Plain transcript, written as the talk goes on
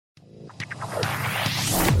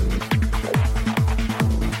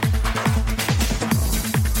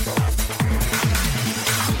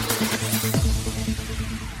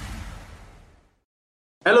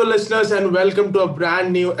Hello, listeners, and welcome to a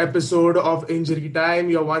brand new episode of Injury Time,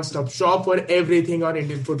 your one stop shop for everything on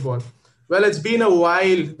Indian football. Well, it's been a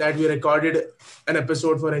while that we recorded an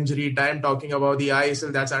episode for Injury Time talking about the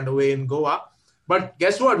ISL that's underway in Goa. But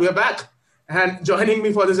guess what? We're back. And joining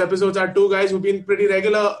me for this episode are two guys who've been pretty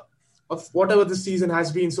regular of whatever this season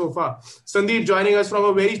has been so far. Sandeep joining us from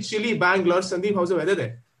a very chilly Bangalore. Sandeep, how's the weather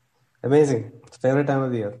there? Amazing. It's favorite time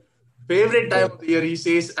of the year. Favorite time of the year, he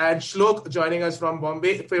says. And Shlok joining us from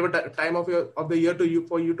Bombay. Favorite time of the year to you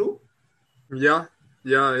for you too? Yeah,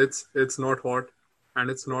 it's not hot and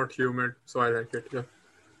it's not humid, so I like it. Yeah.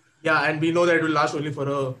 Yeah, and we know that it will last only for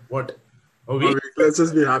a week? Let's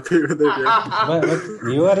just be happy with it. Yeah.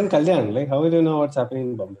 But you are in Kalyan. Like, how will you know what's happening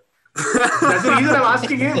in Bombay? That's the reason I'm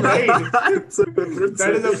asking him, right? It's a different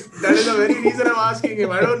That is the very reason I'm asking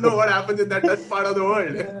him. I don't know what happens in that part of the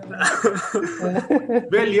world.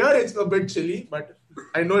 Well, here it's a bit chilly, but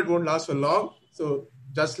I know it won't last for long. So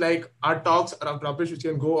just like our talks around rubbish, which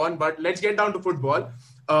can go on. But let's get down to football.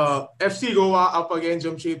 FC Goa up against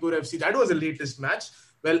Jamshedpur FC. That was the latest match.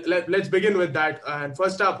 Well, let's begin with that. And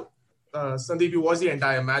first up, Sandeep, you watched the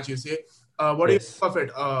entire match, you say. What do you think of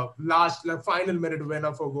it? Final minute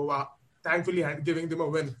winner for Goa. Thankfully, giving them a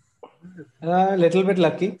win. A little bit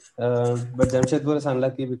lucky, but Jamshedpur is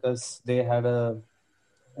unlucky because they had a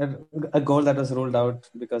goal that was ruled out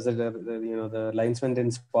because the linesman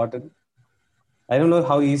didn't spot it. I don't know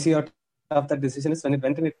how easy or tough that decision is. When it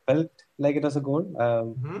went in, it felt like it was a goal,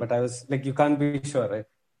 but I was like, you can't be sure, right?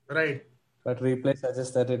 Right. But replay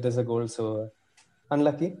suggests that it is a goal, so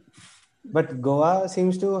unlucky. But Goa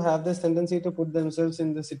seems to have this tendency to put themselves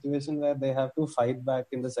in the situation where they have to fight back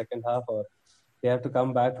in the second half, or they have to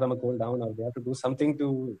come back from a goal down, or they have to do something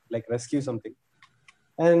to like rescue something.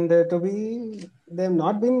 And they've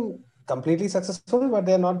not been completely successful, but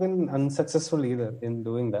they have not been unsuccessful either in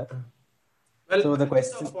doing that. Well, so the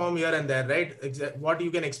question form here and there, right? What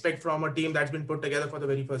you can expect from a team that's been put together for the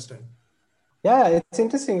very first time. Yeah, it's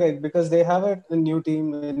interesting, right? Because they have a new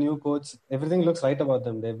team, a new coach. Everything looks right about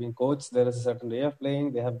them. They've been coached. There is a certain way of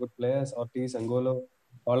playing. They have good players. Ortiz, Angolo,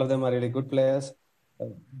 all of them are really good players.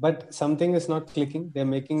 But something is not clicking. They're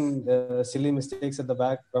making silly mistakes at the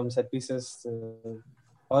back from set pieces,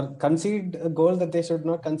 or concede a goal that they should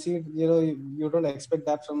not concede. You don't expect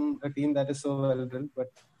that from a team that is so well drilled.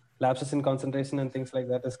 But lapses in concentration and things like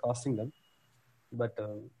that is costing them. But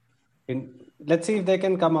let's see if they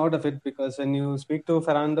can come out of it, because when you speak to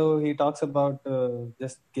Fernando, he talks about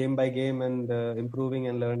just game by game and improving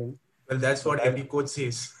and learning. Well, that's what every coach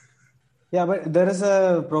says. Yeah, but there is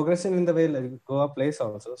a progression in the way Goa plays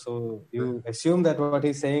also. So you assume that what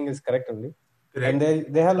he's saying is correct only. Correct.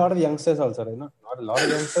 And they have a lot of youngsters also, right? Not a lot of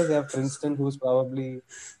youngsters. They have Princeton, who's probably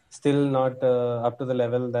still not up to the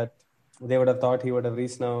level that they would have thought he would have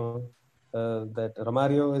reached now. That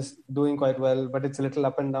Romario is doing quite well, but it's a little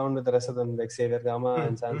up and down with the rest of them, like Xavier Gama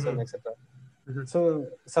and Sanson, etc. So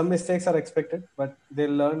some mistakes are expected, but they'll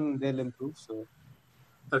learn, they'll improve. So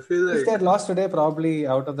I feel like if they had lost today, probably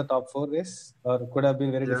out of the top 4 race, or it could have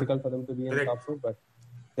been very difficult for them to be in the top 4, but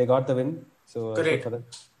they got the win. So correct. For them.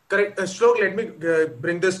 Correct. Shlok, let me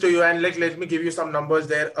bring this to you, and let me give you some numbers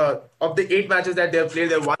there. Of the 8 matches that they've played,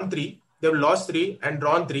 they've won 3, they've lost 3, and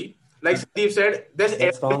drawn 3. Like Steve said,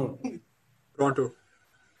 that's wrong. Drawn 2.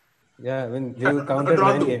 Yeah, I mean, you counted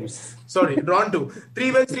 9 games. Sorry, drawn 2.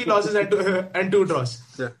 3 wins, 3 losses, and 2 draws.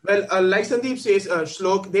 Yeah. Well, like Sandeep says,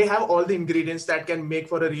 Shlok, they have all the ingredients that can make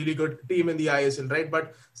for a really good team in the ISL, right?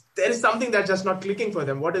 But there is something that's just not clicking for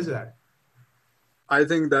them. What is that? I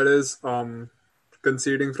think that is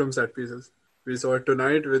conceding from set pieces. We saw it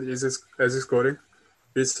tonight with Izzy scoring.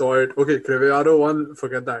 We saw it. Okay, Crevellaro won.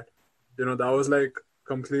 Forget that. That was like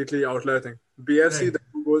completely outlier thing. BFC, right. The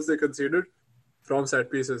 2 goals they conceded from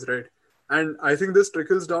set pieces, right? And I think this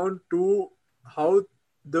trickles down to how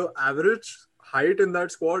the average height in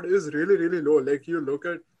that squad is really, really low. Like you look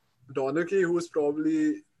at Donachie, who's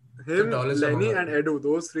probably him, Lenny and Edu.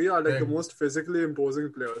 Those 3 are like the most physically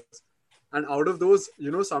imposing players. And out of those,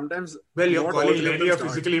 sometimes... Well, you're calling Lenny a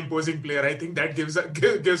physically imposing player. I think that gives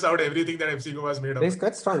out everything that FC Goa has made of. He's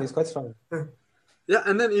quite strong. Yeah,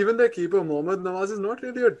 and then even their keeper, Mohammad Nawaz, is not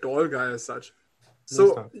really a tall guy as such.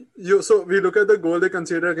 So we look at the goal they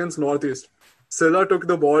conceded against Northeast. Silla took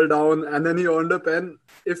the ball down and then he earned a pen.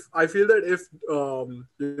 I feel that if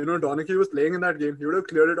Donachie was playing in that game, he would have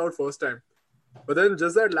cleared it out first time. But then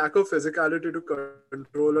just that lack of physicality to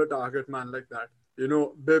control a target man like that.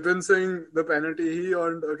 Bipin Singh, the penalty he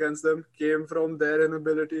earned against them came from their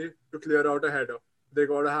inability to clear out a header. They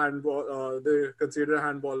got a handball. They conceded a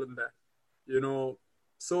handball in there.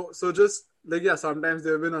 So just like, yeah, sometimes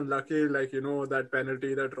they've been unlucky, like, that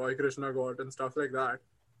penalty that Roy Krishna got and stuff like that.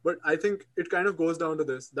 But I think it kind of goes down to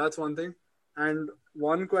this. That's one thing. And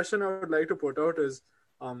one question I would like to put out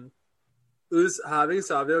um, is having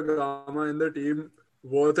Xavier Gama in the team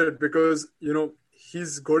worth it? Because,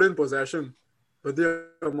 he's good in possession, but the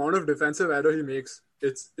amount of defensive error he makes,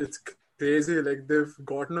 it's crazy. Like, they've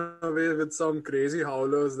gotten away with some crazy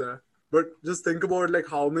howlers there. But just think about like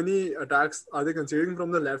how many attacks are they conceding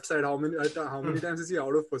from the left side? How many times is he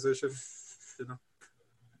out of position? You know.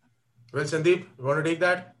 Well, Sandeep, you want to take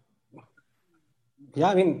that? Yeah,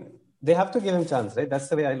 I mean, they have to give him chance, right? That's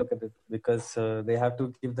the way I look at it, because they have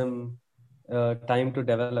to give them time to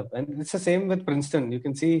develop. And it's the same with Princeton. You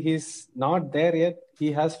can see he's not there yet.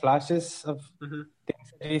 He has flashes of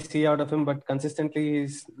things that we see out of him, but consistently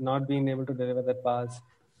he's not being able to deliver that pass,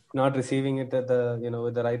 not receiving it at the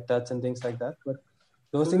with the right touch and things like that. But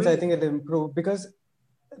those things I think will improve, because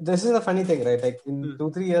this is a funny thing, right? Like in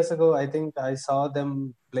 2-3 years ago, I think I saw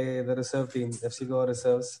them play the reserve team, FC Goa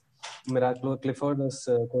reserves. Miraclo Clifford was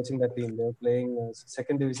coaching that team. They were playing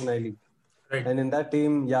second division I League. Right. And in that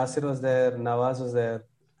team, Yasir was there, Nawaz was there,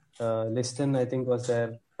 Liston, I think, was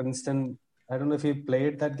there. Princeton, I don't know if he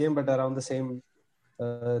played that game, but around the same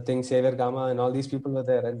thing, Xavier Gama and all these people were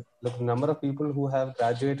there. And look, the number of people who have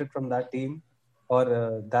graduated from that team, or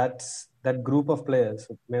that group of players,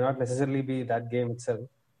 it may not necessarily be that game itself,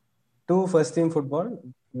 to first team football,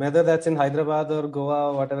 whether that's in Hyderabad or Goa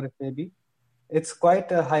or whatever it may be, it's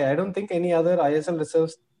quite high. I don't think any other ISL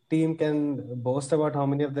reserves team can boast about how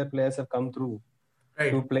many of their players have come through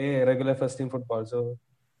to play regular first team football. So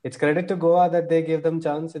it's credit to Goa that they gave them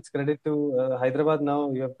chance. It's credit to Hyderabad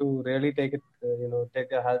now. You have to really take it,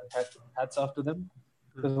 take your hats off to them,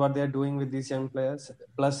 because what they're doing with these young players,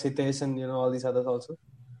 plus Hitesh and all these others also.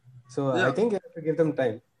 So I think you have to give them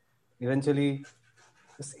time. Eventually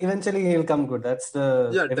he'll come good. That's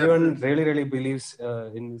everyone definitely. really believes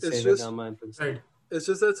in Xavier Gama and Princeton. Right. It's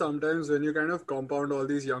just that sometimes when you kind of compound all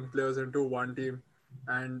these young players into one team,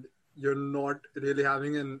 and you're not really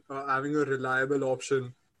having a reliable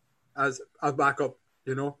option as a backup.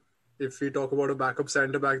 If we talk about a backup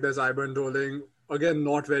centre back, there's Ivan Rolling, again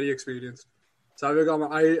not very experienced. Xavier Gama,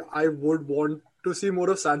 I would want to see more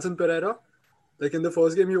of Sanson Pereira. Like in the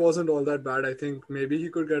first game, he wasn't all that bad. I think maybe he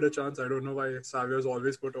could get a chance. I don't know why Xavier's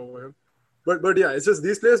always put over him. But yeah, it's just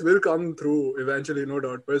these players will come through eventually, no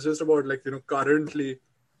doubt. But it's just about like currently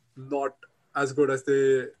not as good as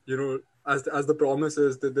they as the promise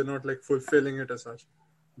is, that they're not like fulfilling it as such.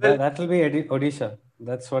 That will be Odisha.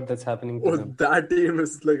 That's happening to them. That team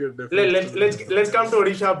is like a different. Let's come to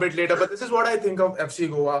Odisha a bit later. But this is what I think of FC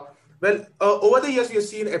Goa. Well, over the years, we have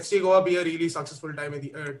seen FC Goa be a really successful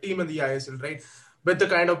team in the ISL, right? With the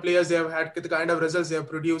kind of players they have had, the kind of results they have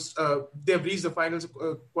produced, they have reached the finals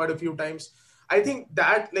quite a few times. I think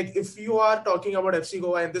that, like, if you are talking about FC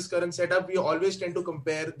Goa in this current setup, we always tend to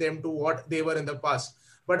compare them to what they were in the past.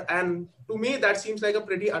 And to me, that seems like a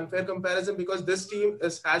pretty unfair comparison, because this team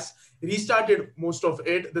has restarted most of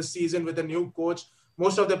it this season with a new coach,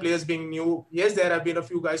 most of the players being new. Yes, there have been a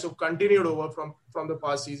few guys who continued over from the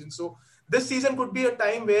past season. So this season could be a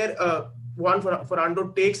time where Juan Fernando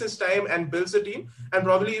takes his time and builds a team, and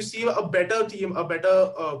probably you see a better team,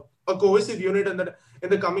 a cohesive unit in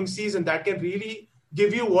the coming season that can really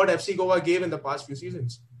give you what FC Goa gave in the past few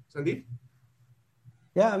seasons. Sandeep?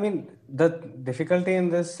 Yeah, I mean, the difficulty in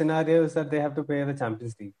this scenario is that they have to play the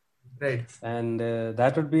Champions League. Right. And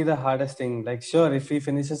that would be the hardest thing. Like, sure, if he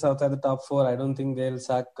finishes outside the top 4, I don't think they'll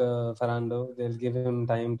sack Fernando. They'll give him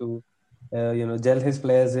time to, gel his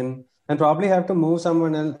players in, and probably have to move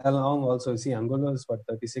someone along also. See, Angolo is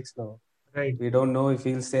 36 now. Right. We don't know if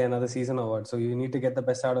he'll stay another season or what. So you need to get the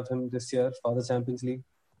best out of him this year for the Champions League.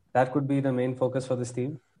 That could be the main focus for this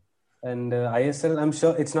team. And ISL, I'm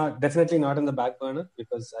sure it's definitely not in the back burner,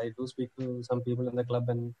 because I do speak to some people in the club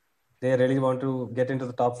and they really want to get into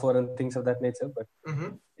the top 4 and things of that nature. But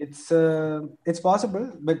it's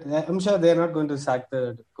possible. But I'm sure they're not going to sack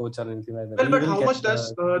the coach or anything like that. Well, but how much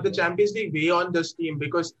does the Champions League weigh on this team?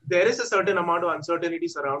 Because there is a certain amount of uncertainty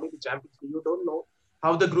surrounding the Champions League. You don't know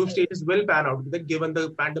how the group stages will pan out, given the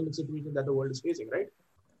pandemic situation that the world is facing, right?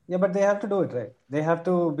 Yeah, but they have to do it, right? They have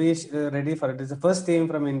to be ready for it. It's the first team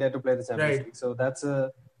from India to play the Champions League. So that's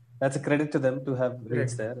a credit to them to have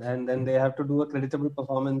reached there. And then they have to do a creditable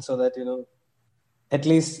performance so that, at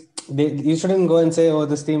least you shouldn't go and say, oh,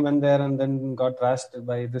 this team went there and then got trashed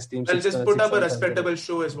by this team. Well, just put up a respectable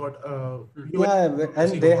show is what...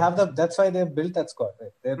 and they have that's why they built that squad,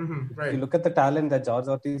 right? Right. You look at the talent that George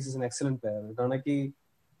Ortiz is an excellent player. Donaki,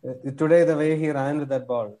 today, the way he ran with that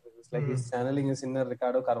ball, it's like he's channeling his inner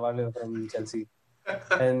Ricardo Carvalho from Chelsea.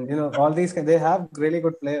 And, all these, they have really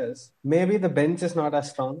good players. Maybe the bench is not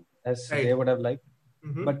as strong as they would have liked.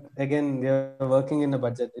 But again, they're working in a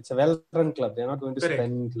budget. It's a well-run club. They're not going to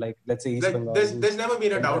spend like, let's say, East Bengal. There's never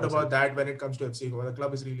been a doubt about that when it comes to FC Goa. The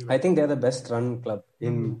club is really well. I think they're the best-run club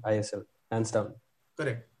in ISL, hands down.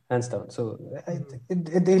 Correct. Hands down. So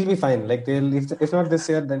they'll be fine. Like if not this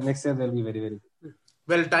year, then next year they'll be very, very good.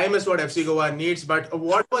 Well, time is what FC Goa needs. But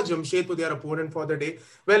what was Jamshedpur, their opponent for the day?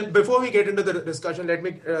 Well, before we get into the discussion, let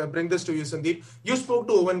me bring this to you, Sandeep. You spoke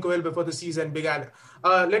to Owen Coyle before the season began.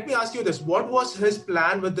 Let me ask you this. What was his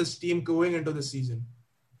plan with this team going into the season?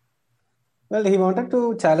 Well, he wanted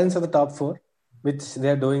to challenge for the top 4, which they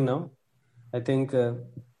are doing now. I think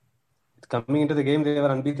coming into the game, they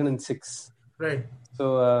were unbeaten in 6. Right.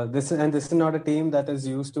 So this is not a team that is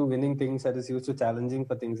used to winning things, that is used to challenging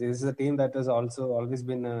for things. This is a team that has also always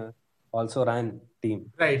been a also ran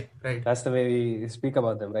team. Right. That's the way we speak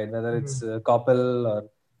about them, right? Whether it's Koppel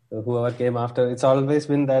or whoever came after, it's always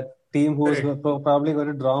been that team who's probably going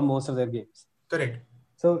to draw most of their games. Correct.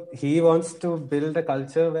 So he wants to build a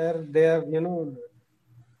culture where they are,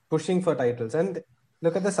 pushing for titles. And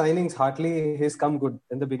look at the signings. Hartley has come good.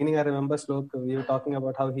 In the beginning, I remember Slok, we were talking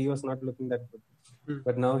about how he was not looking that good.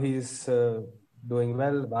 But now he's doing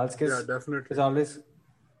well. Valskis is always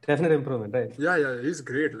definite improvement, right? Yeah, he's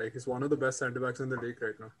great. Like, he's one of the best centre-backs in the league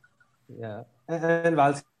right now. Yeah. And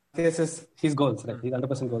Valskis he's goals, right? He's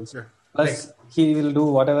 100% goals. Yeah. Plus, he will do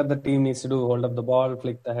whatever the team needs to do. Hold up the ball,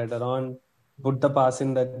 flick the header on, put the pass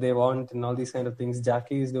in that they want and all these kind of things.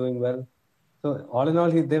 Jackie is doing well. So, all in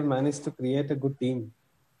all, they've managed to create a good team.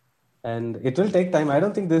 And it will take time. I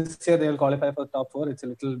don't think this year they will qualify for top 4. It's a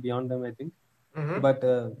little beyond them, I think. But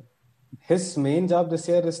his main job this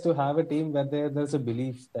year is to have a team where there's a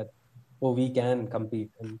belief that, we can compete.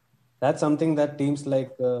 And that's something that teams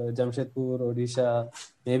like Jamshedpur, Odisha,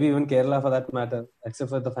 maybe even Kerala for that matter,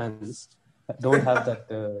 except for the fans, don't have that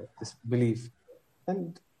this belief.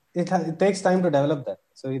 And it takes time to develop that.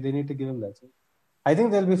 So they need to give him that. So I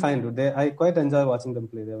think they'll be fine. I quite enjoy watching them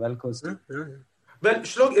play. They're well coached. Yeah. Well,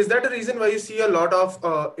 Shlok, is that a reason why you see a lot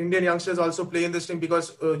of Indian youngsters also play in this team?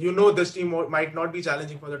 Because this team might not be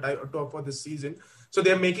challenging for the top for this season. So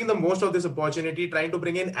they're making the most of this opportunity, trying to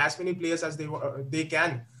bring in as many players as they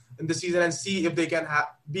can in the season and see if they can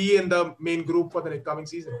be in the main group for the coming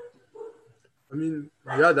season. I mean,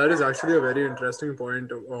 that is actually a very interesting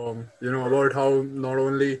point, about how not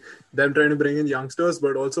only them trying to bring in youngsters,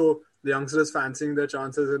 but also the youngsters fancying their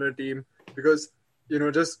chances in a team. Because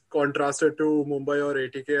just contrasted to Mumbai or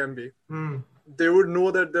ATKMB, they would know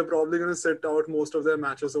that they're probably going to sit out most of their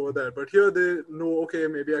matches over there. But here they know, okay,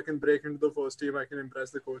 maybe I can break into the first team, I can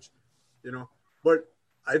impress the coach, But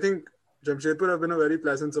I think Jamshedpur have been a very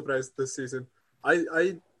pleasant surprise this season.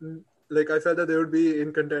 I felt that they would be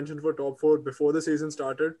in contention for top 4 before the season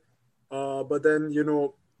started. But then,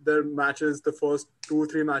 their matches, the first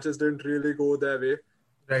 2-3 matches didn't really go their way.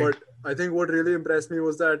 Right. But I think what really impressed me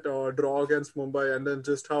was that draw against Mumbai, and then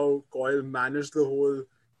just how Coyle managed the whole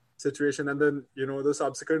situation, and then the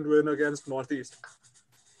subsequent win against Northeast.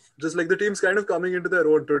 Just like the team's kind of coming into their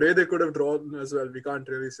own. Today they could have drawn as well. We can't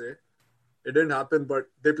really say. It didn't happen, but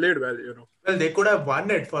they played well, Well, they could have won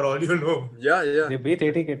it for all you know. Yeah. They beat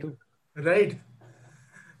ATK too. Right.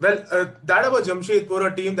 Well, that about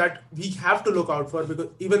Jamshedpur, a team that we have to look out for, because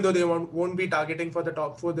even though they won't be targeting for the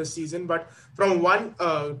top 4 this season, but from one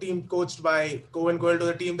team coached by Owen Coyle to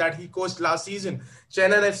the team that he coached last season,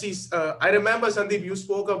 Chennai FC. I remember, Sandeep, you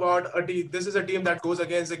spoke about a team. This is a team that goes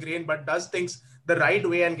against the grain but does things the right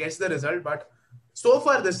way and gets the result. But so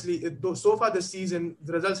far this season,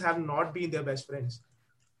 the results have not been their best friends.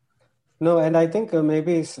 No, and I think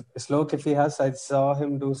maybe Slok, if he has, I saw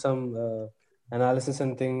him do some analysis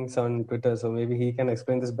and things on Twitter, so maybe he can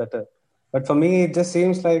explain this better. But for me, it just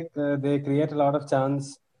seems like they create a lot of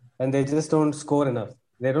chance and they just don't score enough.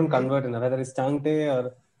 They don't convert enough, whether it's Changte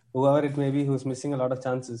or whoever it may be who's missing a lot of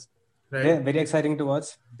chances. Right. They're very exciting to watch.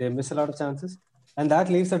 They miss a lot of chances. And that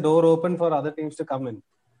leaves the door open for other teams to come in.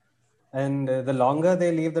 And the longer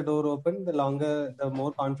they leave the door open, the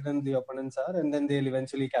more confident the opponents are, and then they'll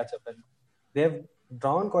eventually catch up. And they've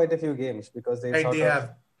drawn quite a few games because they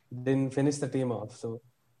didn't finish the team off. So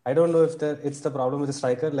I don't know if it's the problem with the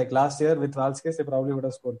striker. Like last year with Valskis, they probably would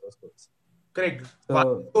have scored those goals. Correct.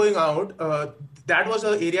 So, going out, that was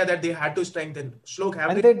an area that they had to strengthen. Shlok have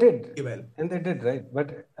and they did. Well. And they did, right?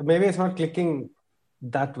 But maybe it's not clicking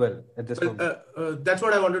that well at this moment. That's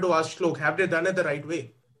what I wanted to ask Shlok. Have they done it the right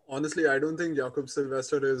way? Honestly, I don't think Jakub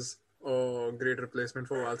Sylvester is a great replacement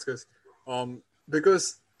for Valskis.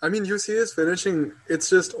 Because, I mean, you see his finishing, it's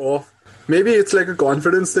just off. Maybe it's like a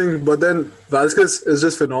confidence thing, but then Valskis is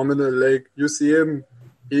just phenomenal. Like, you see him,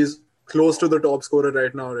 he's close to the top scorer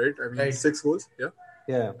right now, right? I mean, 6 goals, yeah?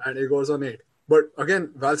 Yeah. And he goes on 8. But again,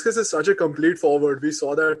 Vasquez is such a complete forward. We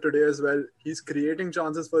saw that today as well. He's creating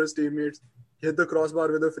chances for his teammates. Hit the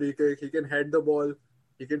crossbar with a free kick. He can head the ball.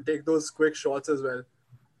 He can take those quick shots as well.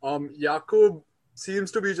 Jakub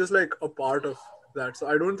seems to be just like a part of that. So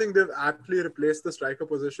I don't think they've aptly replaced the striker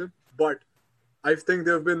position, but I think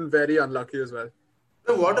they've been very unlucky as well.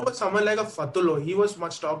 So what about someone like a Fatulo? He was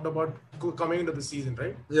much talked about coming into the season,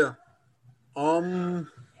 right? Yeah.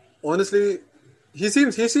 Honestly, he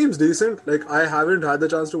seems decent. Like, I haven't had the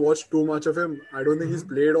chance to watch too much of him. I don't think he's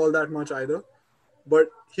played all that much either, but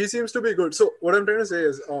he seems to be good. So what I'm trying to say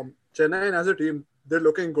is, Chennai as a team, they're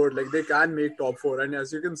looking good. Like, they can make top 4, and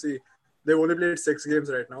as you can see, they've only played 6 games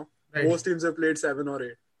right now. Right. Most teams have played 7 or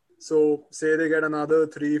 8. So say they get another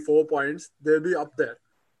 3-4 points, they'll be up there.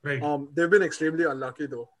 Right. They've been extremely unlucky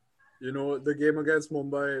though. You know, the game against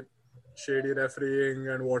Mumbai, shady refereeing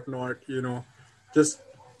and whatnot, you know, just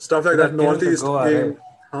stuff like that. Northeast Goa, game. right?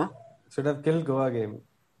 Huh? Should have killed Goa game.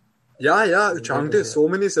 Yeah. Changte, so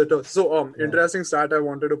many sitters. So, interesting stat I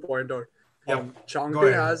wanted to point out. Yeah.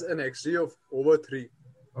 Changte has an XG of over 3.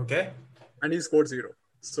 Okay. And he scored 0.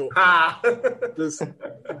 So, Ah. this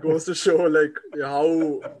goes to show, like, how,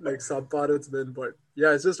 like, subpar it's been. But,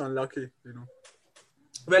 yeah, it's just unlucky, you know.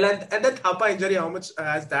 Well, and that Thapa injury, how much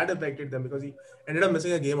has that affected them? Because he ended up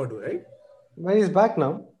missing a game or 2, right? But he's back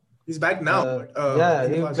now. He's back now.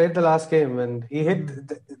 He played the last game and he hit.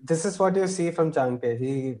 This is what you see from Changpe.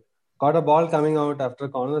 He got a ball coming out after a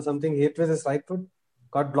corner or something. He hit with his right foot,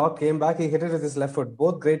 got blocked, came back. He hit it with his left foot.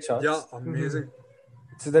 Both great shots. Yeah, amazing.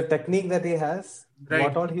 So the technique that he has, Right.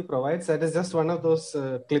 what all he provides, that is just one of those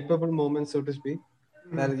clippable moments, so to speak.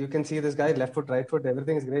 Where you can see this guy, left foot, right foot,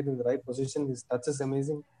 everything is great in the right position. His touch is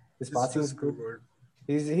amazing. His passing is good.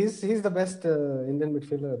 He's the best Indian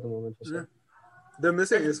midfielder at the moment for sure. Yeah. They're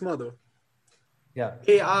missing Isma though. Yeah.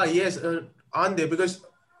 Yes, aren't they? Because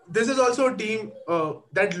this is also a team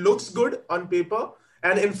that looks good on paper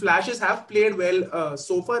and in flashes have played well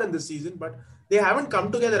so far in this season, but they haven't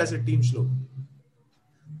come together as a team slow.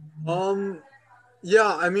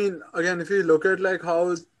 Yeah, I mean, again, if you look at like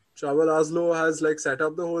how Chabal Aslo has like set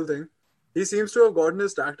up the whole thing, he seems to have gotten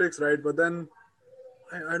his tactics right, but then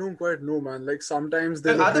I don't quite know, man. Like sometimes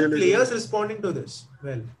they Are the players responding to this?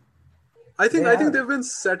 Well, I think they've been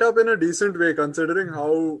set up in a decent way considering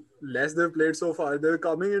how less they've played so far. They're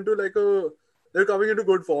coming into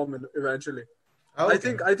good form eventually.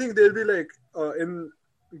 okay. I think they'll be like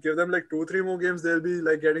give them like 2-3 more games, they'll be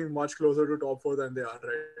like getting much closer to top 4 than they are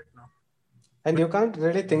right now. And you can't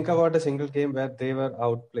really think about a single game where they were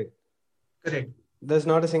outplayed. Correct. There's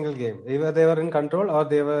not a single game. Either they were in control or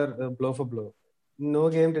they were blow for blow. No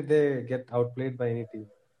game did they get outplayed by any team.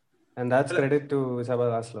 And that's credit to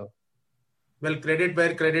Chabal Aslo. Well, credit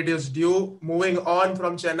where credit is due. Moving on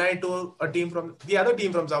from Chennai to the other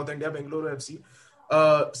team from South India, Bengaluru FC.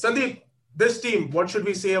 Sandeep, this team, what should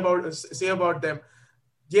we say about them?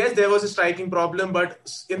 Yes, there was a striking problem, but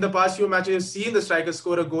in the past few matches, you've seen the striker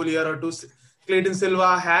score a goal here or two. Clayton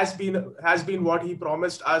Silva has been what he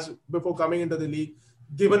promised us before coming into the league,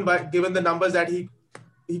 given the numbers that he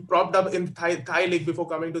propped up in Thai league before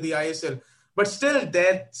coming to the ISL. But still,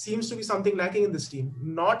 there seems to be something lacking in this team.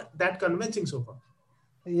 Not that convincing so far.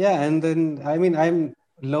 Yeah, and then, I mean, I'm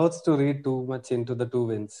loath to read too much into the 2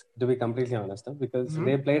 wins, to be completely honest, because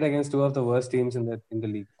they played against 2 of the worst teams in the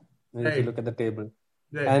league, if you look at the table.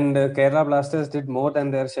 Right. And Kerala Blasters did more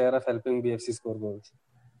than their share of helping BFC score goals.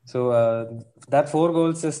 So that 4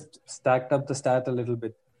 goals just stacked up the stat a little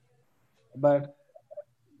bit. But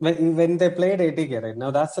when they played ATK right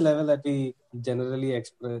now, that's the level that we generally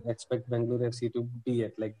expect Bengaluru FC to be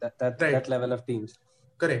at, like that level of teams.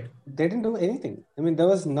 Correct. They didn't do anything. I mean, there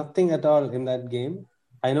was nothing at all in that game.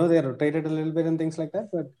 I know they rotated a little bit and things like that,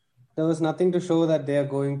 but there was nothing to show that they are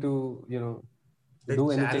going to, do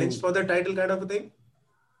anything. Challenge for the title kind of a thing?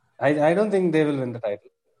 I don't think they will win the title.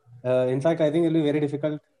 In fact, I think it'll be very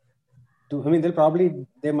difficult.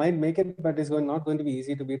 They might make it, but it's not going to be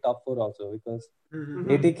easy to be top 4 also, because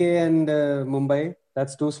ATK and Mumbai,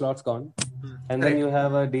 that's 2 slots gone. And then you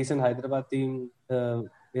have a decent Hyderabad team,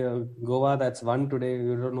 Goa, that's 1 today.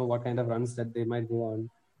 You don't know what kind of runs that they might go on.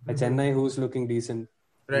 Chennai, who's looking decent.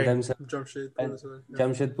 Right.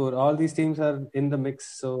 Jamshedpur, all these teams are in the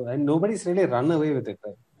mix. And nobody's really run away with it,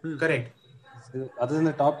 right? Correct. So, other than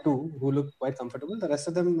the top 2 who look quite comfortable, the rest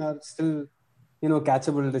of them are still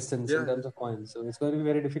catchable distance in terms of points. So it's going to be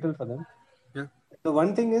very difficult for them. Yeah. The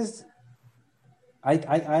one thing is,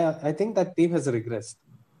 I think that team has regressed.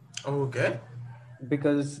 Okay.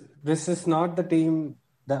 Because this is not the team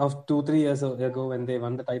that of 2-3 years ago when they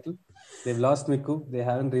won the title. They've lost Miku. They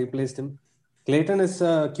haven't replaced him. Clayton is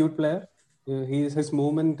a cute player. his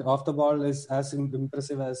movement off the ball is as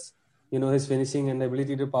impressive as his finishing and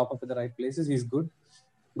ability to pop up at the right places. He's good,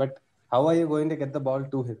 but how are you going to get the ball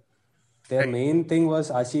to him? Their main thing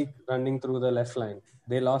was Ashik running through the left line.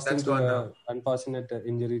 They lost him to an unfortunate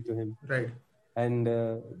injury to him. Right. And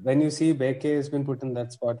when you see Beke has been put in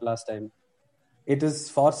that spot last time, it is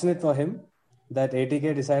fortunate for him that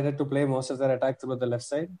ATK decided to play most of their attack through the left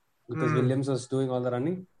side because Williams was doing all the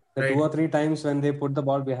running. The 2 or 3 times when they put the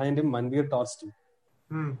ball behind him, Manveer tossed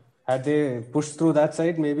him. Had they pushed through that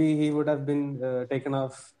side, maybe he would have been taken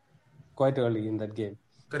off quite early in that game.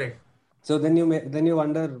 Correct. So then you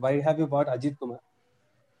wonder, why have you bought Ajit Kumar,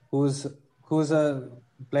 who's a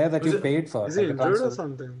player that you paid for? Is he injured or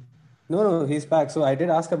something? No, he's back. So I did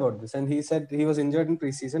ask about this, and he said he was injured in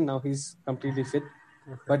preseason. Now he's completely fit,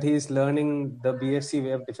 but he's learning the BFC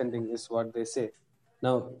way of defending, is what they say.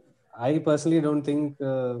 Now, I personally don't think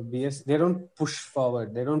BFC, they don't push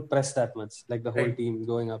forward, they don't press that much like the whole team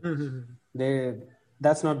going up.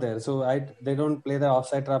 That's not there. So they don't play the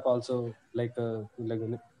offside trap also like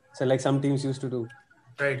some teams used to do.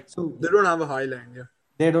 Right. So they don't have a high line. Yeah.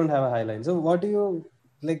 They don't have a high line. So what do you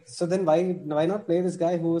like? So then why not play this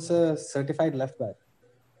guy who's a certified left back?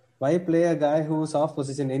 Why play a guy who's off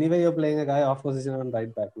position? Anyway, you're playing a guy off position on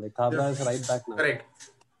right back. Like Khabra is right back now. Correct.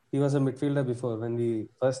 He was a midfielder before when we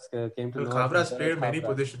first came to know. Khabra's played many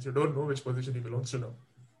positions. You don't know which position he belongs to now.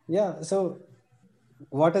 Yeah. So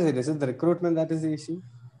what is it? Is it the recruitment that is the issue?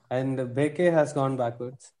 And Beke has gone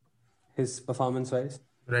backwards, his performance-wise.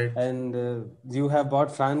 Right. And you have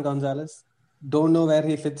bought Fran Gonzalez. Don't know where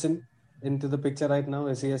he fits into the picture right now.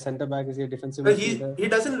 Is he a centre back? Is he a defensive midfielder? He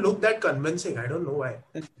doesn't look that convincing. I don't know why.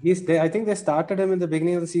 I think they started him in the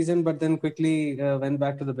beginning of the season, but then quickly went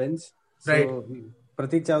back to the bench. So right.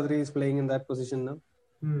 Pratik Chowdhury is playing in that position now.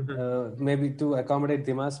 Maybe to accommodate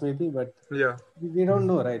Dimas, maybe, but we don't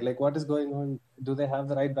know, right? Like what is going on? Do they have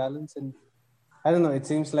the right balance? And I don't know. It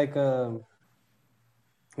seems like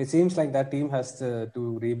that team has to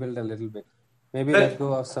rebuild a little bit. Maybe let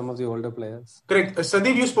go of some of the older players. Correct.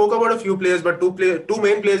 Sandeep, you spoke about a few players, but two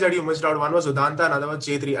main players that you missed out. One was Udanta, another was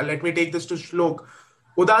Chetri. Let me take this to Shlok.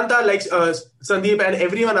 Udanta, like Sandeep and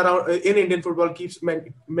everyone around in Indian football keeps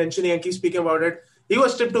mentioning and keeps speaking about it. He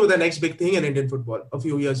was tipped to the next big thing in Indian football a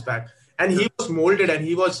few years back. And he was molded and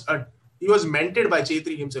he was mentored by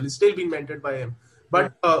Chetri himself. He's still being mentored by him.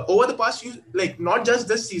 But over the past few, like not just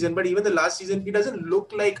this season, but even the last season, he doesn't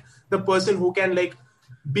look like the person who can like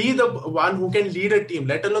be the one who can lead a team,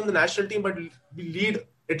 let alone the national team, but lead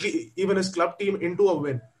at least even his club team into a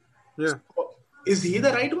win. Yeah. So, is he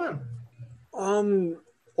the right one?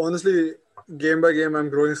 Honestly, game by game, I'm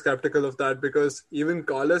growing skeptical of that because even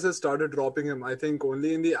Carlos has started dropping him. I think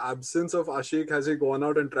only in the absence of Ashik has he gone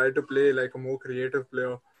out and tried to play like a more creative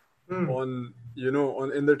player in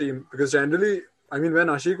the team. Because generally, I mean, when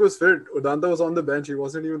Ashik was fit, Udanta was on the bench. He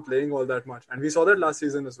wasn't even playing all that much. And we saw that last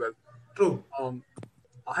season as well. True.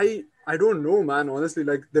 I don't know, man. Honestly,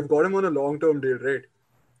 like they've got him on a long-term deal, right?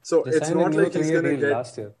 So it's not like he's going to get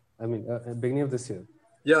last year. I mean, beginning of this year.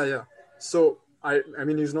 Yeah. So I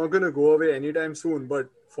mean, he's not going to go away anytime soon. But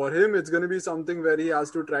for him, it's going to be something where he has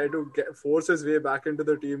to try to force his way back into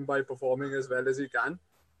the team by performing as well as he can.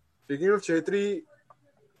 Speaking of Chetri,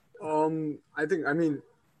 I mean,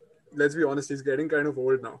 let's be honest, he's getting kind of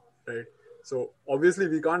old now, right? So obviously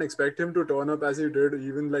we can't expect him to turn up as he did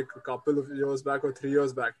even like a couple of years back or 3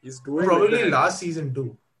 years back. He's doing probably last season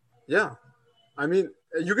too. Yeah, I mean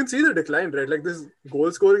you can see the decline, right? Like this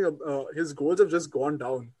goal scoring, his goals have just gone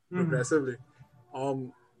down progressively.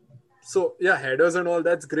 So yeah, headers and all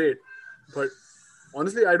that's great, but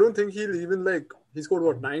honestly I don't think he'll even he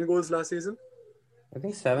scored 9 goals last season. I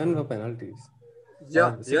think 7 were penalties.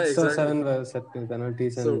 Yeah, 6 exactly. or 7 were set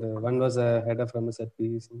penalties, and one was a header from a set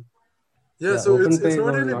piece. Yeah, so it's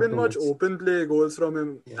not really been much open play goals from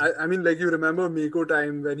him. Yeah. I mean, like you remember Miko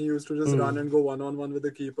time when he used to just run and go one-on-one with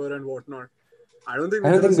the keeper and whatnot. I don't think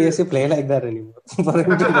BSC play like that anymore.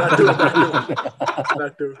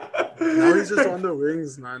 That too. Now he's just on the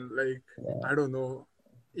wings, man. I don't know.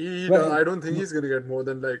 I don't think he's going to get more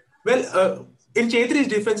than Well, in Chetri's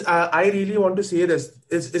defense, I really want to say this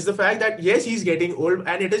is the fact that yes, he's getting old,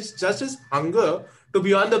 and it is just his hunger to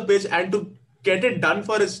be on the pitch and to get it done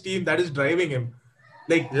for his team that is driving him.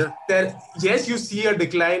 Yes, you see a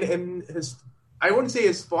decline in his, I won't say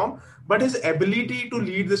his form, but his ability to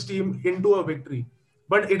lead this team into a victory.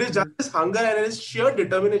 But it is just his hunger and his sheer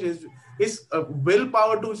determination, his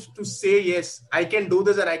willpower to say yes, I can do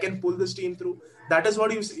this and I can pull this team through. That is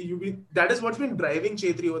what that is what's been driving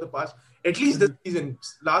Chetri over the past, at least this season.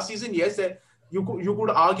 Last season, yes, you could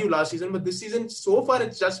argue last season, but this season so far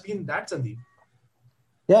it's just been that, Sandeep.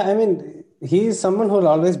 Yeah, I mean, he is someone who will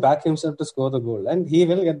always back himself to score the goal, and he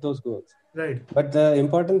will get those goals. Right. But the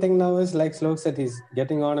important thing now is, like Slok said, he's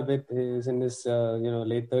getting on a bit. He's in his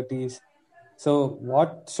late 30s. So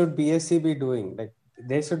what should BSC be doing? Like,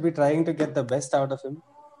 they should be trying to get the best out of him,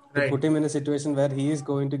 to put him in a situation where he is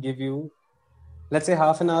going to give you, let's say,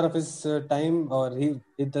 half an hour of his time, or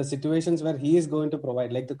the situations where he is going to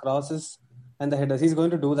provide, like the crosses and the headers. He's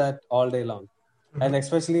going to do that all day long. Mm-hmm. And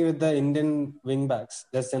especially with the Indian wing backs,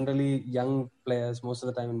 there's generally young players most of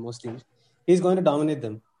the time in most teams. He's going to dominate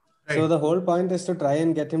them. Right. So the whole point is to try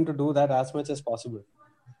and get him to do that as much as possible.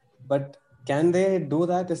 But can they do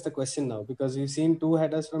that is the question now, because we've seen 2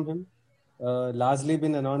 headers from him, largely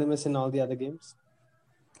been anonymous in all the other games.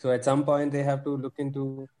 So at some point they have to look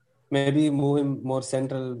into maybe move him more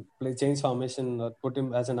central, change formation, or put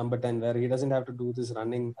him as a number 10 where he doesn't have to do this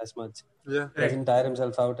running as much. Yeah, doesn't tire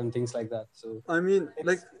himself out and things like that. So I mean,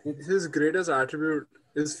 his greatest attribute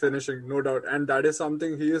is finishing, no doubt, and that is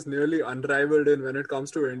something he is nearly unrivaled in when it comes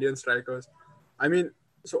to Indian strikers. I mean,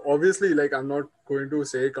 so obviously, I'm not going to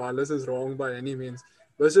say Carlos is wrong by any means,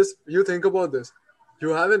 but it's just, you think about this.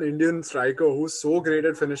 You have an Indian striker who's so great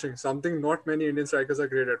at finishing, something not many Indian strikers are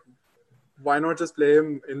great at. Why not just play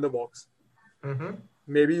him in the box? Mm-hmm.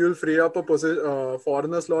 Maybe you'll free up a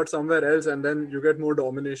foreigner slot somewhere else, and then you get more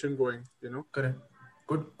domination going, Correct.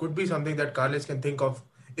 Could be something that Carlos can think of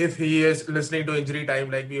if he is listening to Injury Time,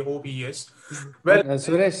 like we hope he is. Well,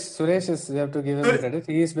 Suresh is, we have to give him credit.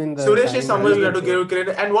 He's been the Suresh is someone we have to give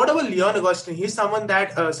credit. And what about Leon Agustin? He's someone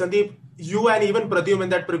that Sandeep, you and even Pradyum in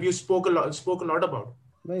that preview spoke a lot about.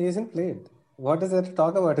 But he hasn't played. What is there to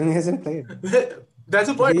talk about? And he hasn't played. That's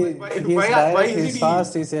the point. He's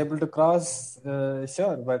fast. He's able to cross.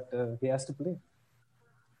 Sure, but he has to play.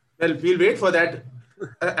 Well, we'll wait for that.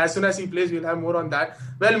 As soon as he plays, we'll have more on that.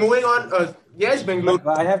 Well, moving on. Yes, Bengaluru.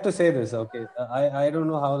 But I have to say this. Okay, I don't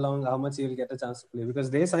know how much he will get a chance to play, because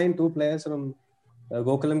they signed 2 players from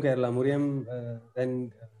Gokulam, Kerala, Muriam,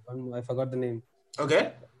 and I forgot the name.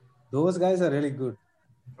 Okay. Those guys are really good.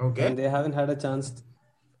 Okay. And they haven't had a chance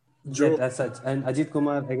yet as such. And Ajit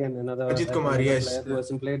Kumar, again, another player who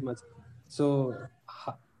hasn't played much. So,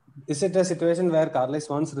 is it a situation where Carles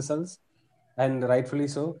wants results? And rightfully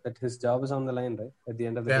so, that his job is on the line, right? At the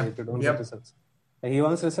end of the day, if you don't get results. And he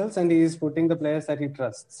wants results, and he is putting the players that he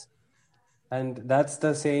trusts. And that's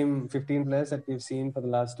the same 15 players that we've seen for the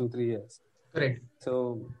last 2-3 years. Correct.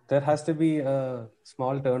 So there has to be a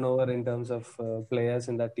small turnover in terms of players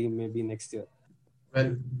in that team maybe next year.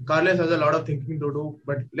 Well, Carles has a lot of thinking to do,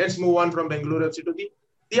 but let's move on from Bengaluru FC to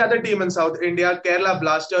the other team in South India, Kerala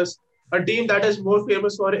Blasters, a team that is more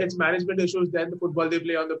famous for its management issues than the football they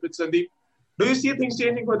play on the pitch. Sandeep, do you see things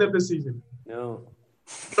changing for them this season? No.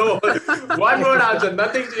 No. One word answer.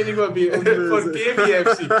 Nothing changing for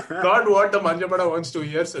KBFC. Not what the Manjapada wants to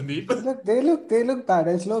hear, Sandeep. Look, they look bad.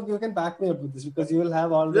 And Slok, you can back me up with this, because you will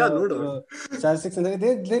have all the statistics. And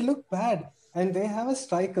they look bad. And they have a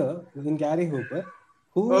striker in Gary Hooper.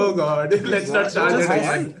 Oh God, let's not start it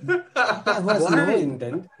again. Who has no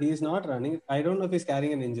intent. He is not running. I don't know if he's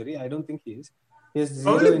carrying an injury. I don't think he is.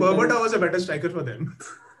 Probably Berbota was a better striker for them.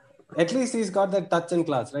 At least he's got that touch and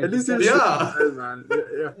class, right? At least man.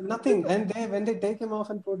 Nothing. And when they take him off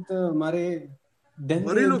and put Murray, then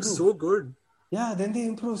Murray looks so good. Yeah, then they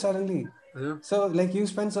improve suddenly. Yeah. So, you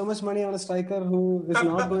spend so much money on a striker who is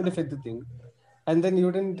not going to fit the thing. And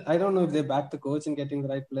then I don't know if they back the coach in getting the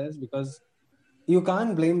right players, because you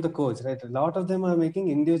can't blame the coach, right? A lot of them are making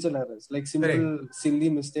individual errors, simple, silly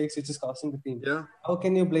mistakes, which is costing the team. Yeah. How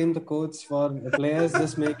can you blame the coach for players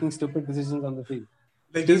just making stupid decisions on the field?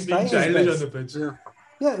 Just being childish on the pitch.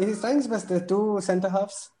 Yeah, he's trying his best. The 2 centre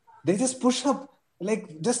halves, they just push up.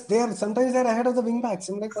 Sometimes they're ahead of the wing backs.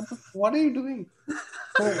 I'm like, what are you doing?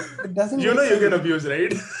 So it doesn't. You can abuse,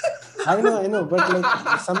 right? I know.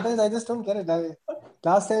 But sometimes I just don't get it.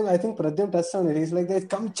 Last time, I think Pradyum touched on it. He's like, they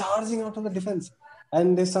come charging out of the defense.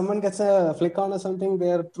 And if someone gets a flick on or something,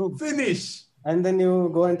 they are through. Finish. And then you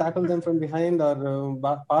go and tackle them from behind, or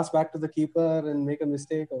pass back to the keeper and make a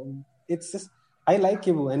mistake. It's just, I like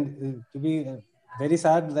Kibu, and to be very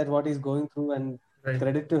sad that what he's going through, and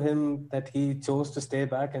credit to him that he chose to stay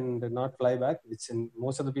back and not fly back, which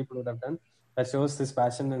most of the people would have done. That shows his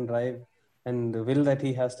passion and drive and the will that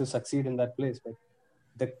he has to succeed in that place. But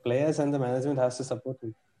the players and the management has to support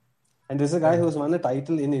him. And this is a guy who's won a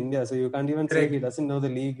title in India, so you can't even say he doesn't know the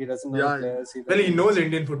league, he doesn't know the players. He knows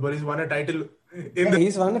Indian football. He's won a title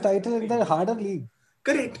he's won a title in the harder league.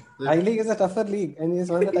 Correct. High league is a tougher league, and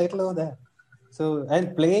he's won the title over there. So,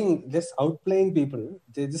 and outplaying people,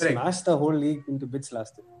 they just smashed the whole league into bits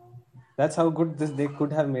last year. That's how good they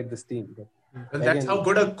could have made this team. That's how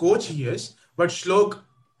good a coach he is. But Shlok,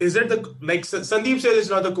 is it Sandeep says it's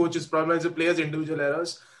not the coach's problem, it's the players' individual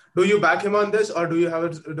errors. Do you back him on this, or do you have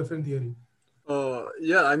a different theory?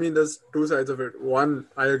 Yeah, I mean, there's two sides of it. One,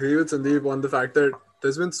 I agree with Sandeep on the fact that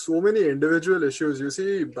there's been so many individual issues. You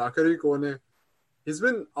see, Bakary Kone, he's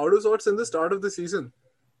been out of sorts in the start of the season.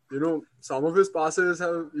 Some of his passes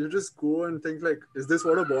you just go and think like, is this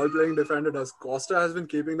what a ball-playing defender does? Costa has been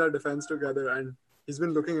keeping that defense together and he's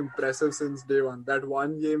been looking impressive since day one. That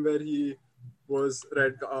one game where he was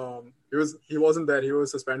he wasn't there. He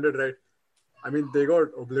was suspended, right? I mean, they got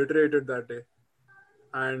obliterated that day.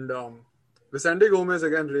 And Vicente Gomez,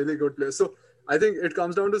 again, really good player. So I think it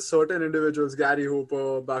comes down to certain individuals, Gary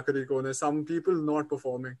Hooper, Bakary Kone, some people not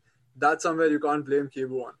performing. That's somewhere you can't blame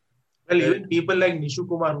Kibu on. Well, even people like Nishu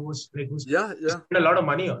Kumar, who's spent a lot of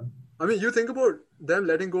money on. I mean, you think about them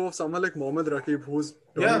letting go of someone like Mohammad Rakib, who's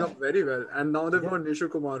turning up very well. And now they've got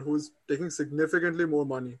Nishu Kumar, who's taking significantly more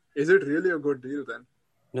money. Is it really a good deal then?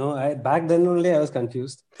 No, back then only I was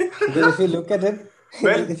confused. Because if you look at it,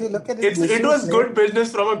 it was good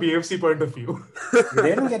business from a BFC point of view.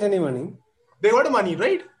 They didn't get any money. They got money,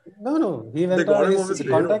 right? No. He went out, his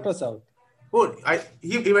contract was out. Oh,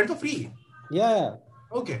 he went for free? Yeah.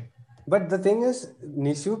 Okay. But the thing is,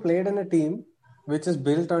 Nishu played in a team which is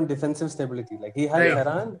built on defensive stability. Like he had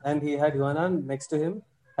Haran and he had Yuanan next to him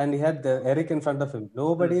and he had Eric in front of him.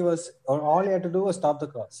 Nobody was, all he had to do was stop the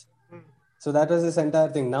cross. So that was his entire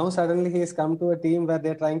thing. Now suddenly he has come to a team where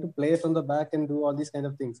they're trying to play from the back and do all these kind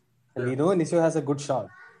of things. And we know Nishu has a good shot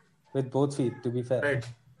with both feet, to be fair. Right.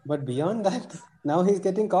 But beyond that, now he's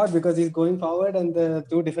getting caught because he's going forward and the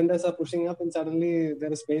two defenders are pushing up and suddenly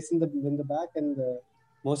there is space in the back and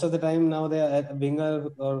most of the time now the winger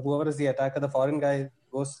or whoever is the attacker, the foreign guy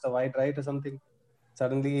goes to the wide right or something.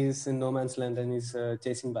 Suddenly he's in no man's land and he's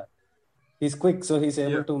chasing back. He's quick, so he's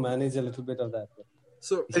able to manage a little bit of that.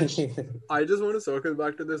 So I just want to circle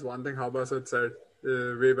back to this one thing Habas had said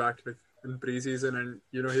way back in preseason, and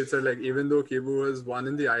he said even though Kibu has won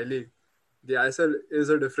in the I-League, the ISL is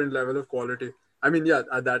a different level of quality. I mean,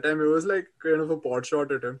 at that time it was kind of a pot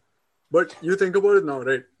shot at him. But you think about it now,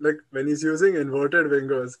 right? When he's using inverted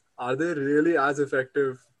wingers, are they really as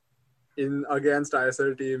effective against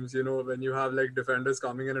ISL teams? When you have defenders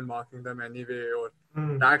coming in and marking them anyway, or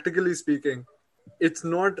tactically speaking, it's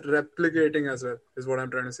not replicating as well, is what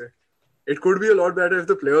I'm trying to say. It could be a lot better if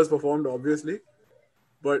the players performed, obviously.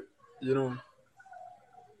 But,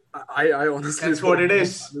 I honestly... That's what it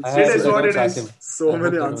is. It is what it is. So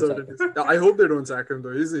many uncertainties. I hope they don't sack him,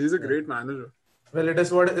 though. He's a great manager. Well, it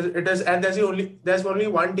is what it is. And there's only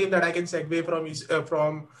one team that I can segue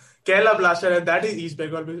from Kerala Blaster, and that is East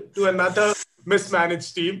Bengal, to another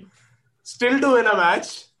mismanaged team. Still to win a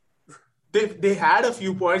match. They had a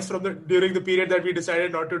few points during the period that we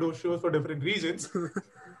decided not to do shows for different reasons.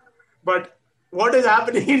 But what is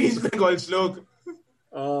happening in East Bengal, Slok?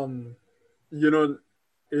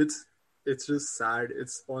 It's just sad.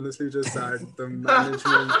 It's honestly just sad. The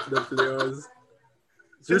management, the players.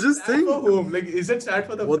 You just think, is it sad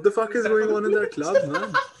for the? What the fuck is going on in that club,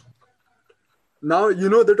 man? Now,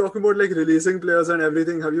 they're talking about releasing players and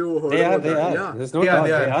everything. Have you heard about that? They are. Yeah. There's no doubt.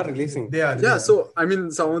 They are releasing. They are. Yeah, so, I mean,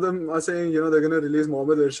 some of them are saying, they're going to release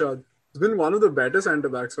Mohammad Irshad. He's been one of the better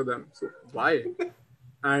centre-backs for them. So, why?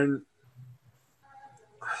 And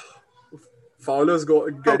Fowler's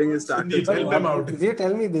getting his tactics. You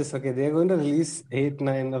tell me this, okay? They're going to release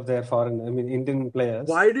 8-9 of their Indian players.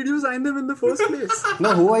 Why did you sign them in the first place?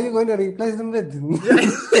 No, who are you going to replace them with?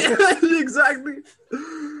 Exactly.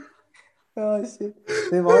 Oh shit!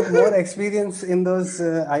 They want more experience in those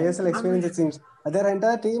ISL experience. It seems their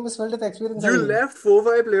entire team is filled with experience. You left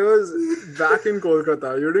 4-5 players back in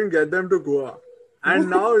Kolkata. You didn't get them to Goa, and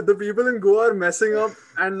now the people in Goa are messing up.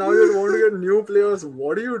 And now you want to get new players.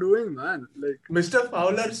 What are you doing, man? Mr.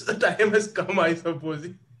 Fowler's time has come, I suppose.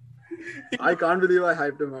 I can't believe I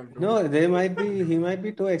hyped him up. No, he might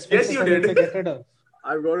be too expensive. Yes, you did. To get rid of.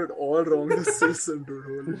 I've got it all wrong this season,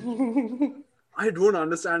 dude. I don't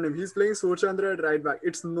understand him. He's playing Sochandra at right back.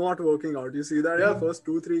 It's not working out. You see that in the first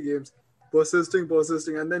 2-3 games. Persisting.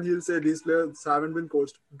 And then he'll say these players haven't been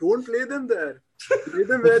coached. Don't play them there. Play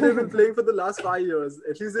them where they've been playing for the last 5 years.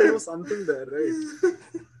 At least they know something there, right?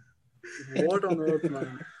 What on earth,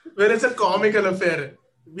 man? Where it's a comical affair.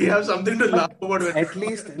 We have something to laugh about. At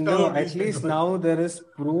least now there is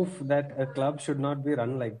proof that a club should not be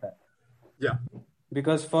run like that. Yeah.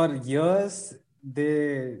 Because for years,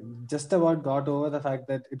 they just about got over the fact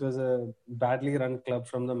that it was a badly run club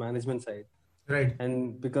from the management side. Right.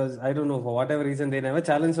 And because, I don't know, for whatever reason, they never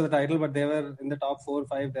challenged for the title, but they were in the top 4 or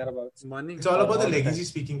 5 thereabouts. Money. It's all about the legacy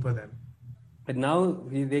speaking for them. But now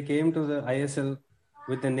they came to the ISL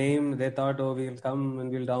with the name. They thought, oh, we'll come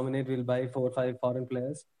and we'll dominate. We'll buy 4 or 5 foreign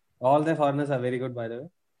players. All the foreigners are very good, by the way.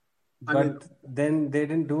 But then they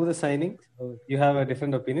didn't do the signing. So you have a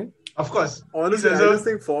different opinion? Of course. Honestly, I just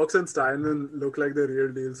think Fox and Steinman look like the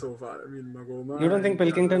real deal so far. I mean, Magoma. You don't think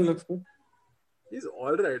Pilkington looks good? He's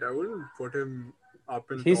all right. I wouldn't put him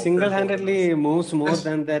up in. He single-handedly moves more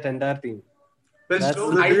than that entire team. Well,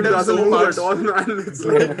 Slow hyped him so much. All, man. It's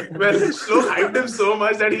like... well, Slow hyped him so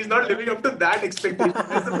much that he's not living up to that expectation.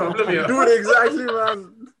 That's the problem here. Dude, exactly,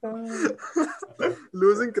 man.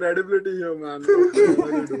 Losing credibility here, man. What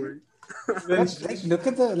are you doing? Look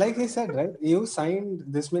at like he said, right? You signed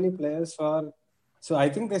this many players for. So I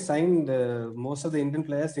think they signed most of the Indian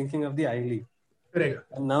players thinking of the I League. Correct.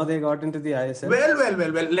 And now they got into the ISL.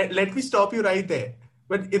 Well. Let me stop you right there.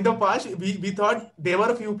 But in the past, we thought there were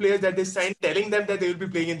a few players that they signed telling them that they will be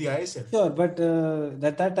playing in the ISL. Sure, but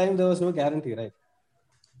at that time there was no guarantee, right?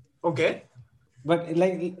 Okay. But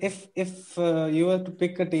like if you were to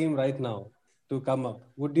pick a team right now to come up,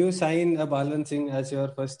 would you sign a Balwant Singh as your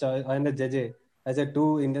first choice and a JJ as your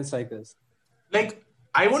 2 Indian strikers? Like,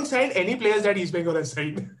 I won't sign any players that East Bengal has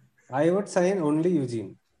signed. I would sign only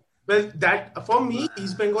Eugene. Well, that for me,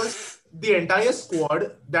 East Bengal, the entire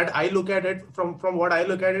squad that I look at it from what I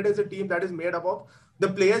look at it is a team that is made up of the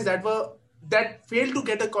players that failed to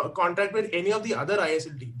get a contract with any of the other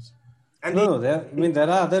ISL teams. And there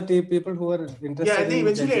are other people who are interested. Yeah, and they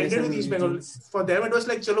eventually ended with East Bengal. For them, it was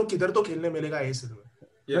like, "Chalo, kidhar to khelne milega ISL."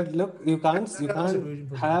 Yeah. But look, you can't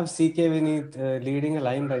have CK Vineet leading a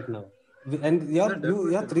line right now. And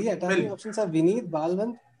your 3 attacking options are Vineet,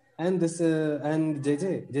 Balwant, and and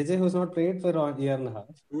JJ who's not played for a year and a half.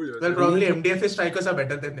 Well, probably MDFA strikers are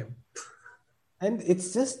better than them. And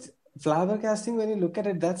it's just flabbergasting when you look at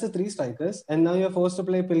it. That's the 3 strikers, and now you're forced to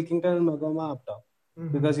play Pilkington and Magoma up top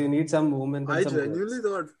because you need some movement. And I genuinely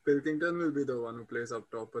thought Pilkington will be the one who plays up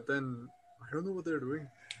top, but then I don't know what they're doing.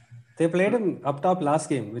 They played him up top last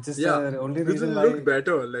game, which is the only reason why. He looked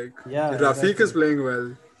better. Like Rafiq is playing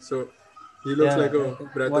well, so he looks like a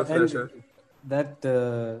breath of fresh air. That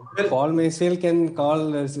Paul Macefield can call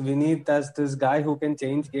Vineet as this guy who can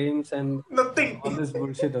change games and all this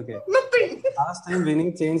bullshit. Okay, nothing. Last time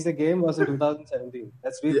Vineet changed the game was in 2017.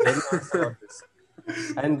 Let's be very honest about this.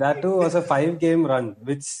 And that too was a 5-game run,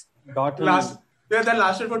 which got him. That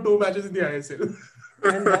lasted for 2 matches in the ISL.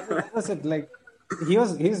 And that was it. Like he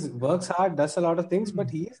works hard, does a lot of things,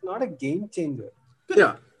 but he is not a game changer.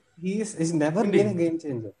 Yeah, he's never been a game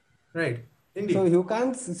changer. Right. Indeed. So you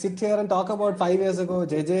can't sit here and talk about 5 years ago.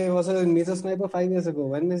 JJ was a major sniper 5 years ago.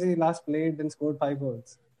 When has he last played and scored 5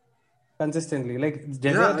 goals consistently? Like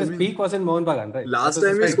JJ at his peak was in Mohun Bagan, right? Last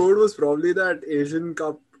time he scored was probably that Asian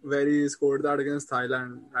Cup where he scored that against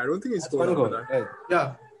Thailand. I don't think he scored after that. Right.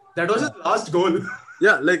 Yeah, that was his last goal.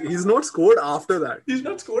 Yeah, like he's not scored after that.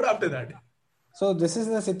 So this is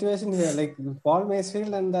the situation here. Like Paul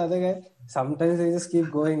Macefield and the other guy, sometimes they just keep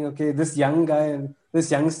going. Okay, this young guy, this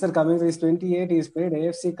youngster coming, he's 28. He's played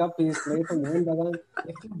AFC Cup. He's played for Mohun Bagan.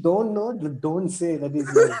 If you don't know, don't say that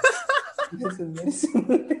he's young. It's a very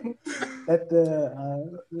simple thing. That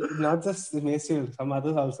not just Macefield, some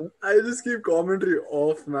others also. I just keep commentary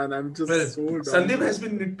off, man. I'm just so dumb. Sandeep has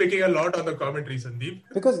been nitpicking a lot on the commentary, Sandeep.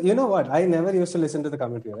 Because you know what? I never used to listen to the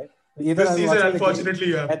commentary, right? Either this season, unfortunately,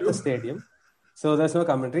 you have at the stadium. So there's no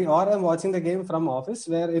commentary. Or I'm watching the game from office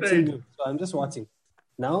where it's in mute. So I'm just watching.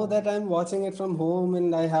 Now that I'm watching it from home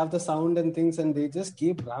and I have the sound and things and they just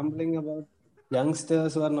keep rambling about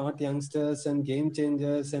youngsters who are not youngsters and game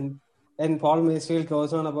changers and Paul Macefield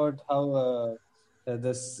goes on about how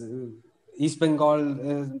this East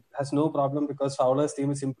Bengal has no problem because Fowler's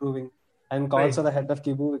team is improving and calls for the head of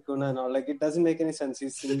Kibu Vikuna and all. Like, it doesn't make any sense.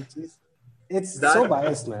 It's so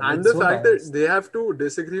biased, man. And the fact that they have to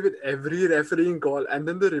disagree with every refereeing call and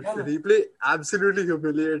then the replay absolutely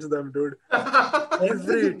humiliates them, dude.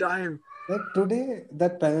 Every time. Like today,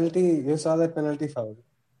 that penalty, you saw that penalty foul.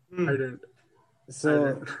 I didn't.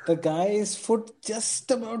 So the guy's foot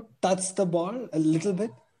just about touched the ball a little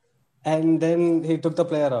bit and then he took the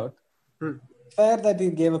player out. Fair that he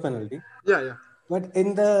gave a penalty. Yeah. But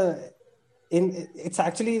it's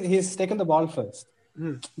actually, he's taken the ball first.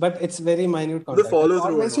 But it's very minute contact. The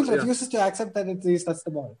follow-through. He refuses to accept that he's touched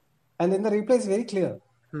the ball. And in the replay, it's very clear.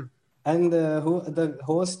 And the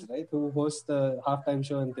host, right, who hosts the halftime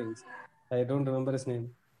show and things, I don't remember his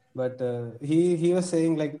name, but he was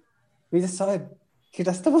saying, like, we just saw it. He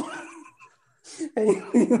touched the ball.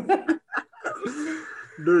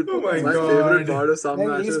 Dude, oh my God. favorite part of some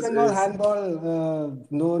matches East Bengal handball,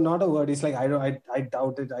 no, not a word. He's like, I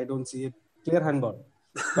doubt it. I don't see it. Clear handball.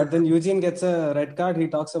 But then Eugene gets a red card. He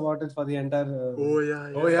talks about it for the entire Oh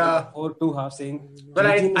yeah. 4-2 half, saying Well,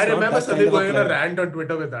 Eugene I is not remember that kind Sandeep of a going on a player. rant on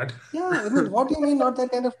Twitter with that. Yeah, I mean, what do you mean not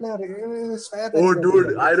that kind of player? It's fair that Oh he dude,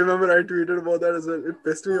 doesn't. I remember I tweeted about that as well. It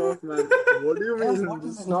pissed me off, man. What do you Yeah, mean? what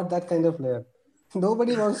is this not that kind of player?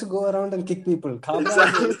 Nobody wants to go around and kick people. Kabra is the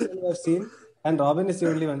only one we have seen, and Robin is the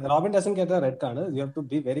only one. Robin doesn't get a red card. You have to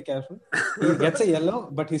be very careful. He gets a yellow,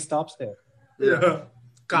 but he stops there. Yeah.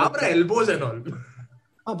 Cabra elbows and all.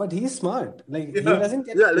 But he's smart. Like he Yeah. doesn't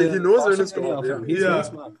get Yeah, like he knows when to cautioned very stop, often. yeah. He's Yeah. very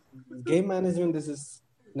smart. Game management, this is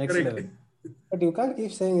next Correct. level. But you can't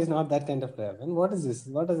keep saying he's not that kind of player. And what is this?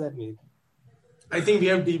 What does that mean? I think we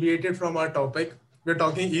have deviated from our topic. We're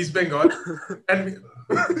talking East Bengal, and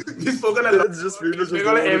we've spoken a lot It's just about people East just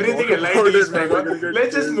Bengal, don't want to everything talk aligned about to East it, man. Bengal. We're gonna get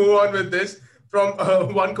Let's just killed. move on with this from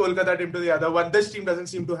one Kolkata team to the other. One, this team doesn't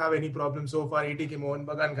seem to have any problem so far. ATK Mohun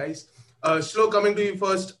Bagan, guys. Slow coming to you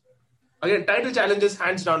first. Again, title challenges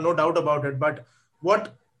hands down, no doubt about it. But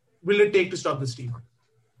what will it take to stop this team?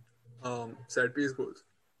 Set piece goals.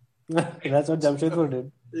 That's what Jamshedpur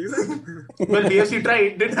did. Exactly. Well, DFC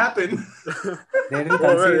tried, didn't happen. They didn't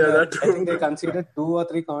well, concede. yeah, that I too. think they conceded 2 or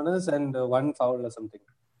 3 corners and one foul or something.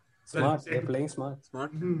 Smart. Well, They're playing smart.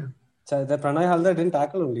 Smart. So the Pranay Halder didn't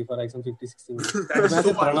tackle only for like some 50-60 minutes. That is so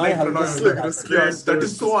Imagine unlike Halder. Pranay. restrained, Yes, that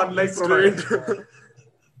is so unlike Pranay.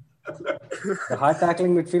 The hard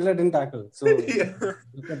tackling midfielder didn't tackle. So Yeah.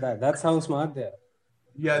 look at that. That's how smart they are.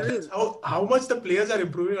 Yeah, that's how much the players are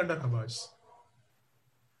improving under Hamas.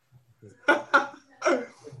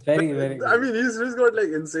 Very, very good. I mean, he's got like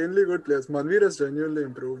insanely good players. Manveer has genuinely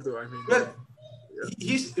improved, though. I mean, Well,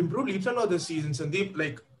 he's improved leaps and all this season, Sandeep.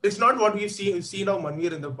 Like, it's not what we've seen of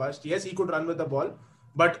Manveer in the past. Yes, he could run with the ball,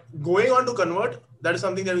 but going on to convert, that is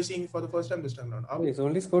something that we're seeing for the first time this time around. He's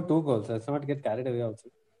only scored 2 goals. Let's not get carried away also.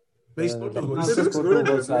 He scored 2 He goals. also looks scored good 2 at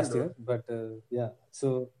goals dribbling, last year. But yeah,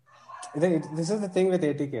 so this is the thing with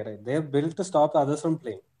ATK, right? They're built to stop others from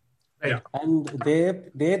playing. Right. And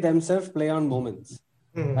they themselves play on moments.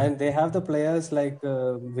 And they have the players like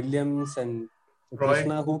Williams and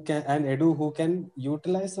Krishna and Edu who can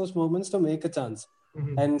utilize those moments to make a chance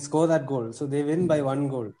and score that goal. So they win by 1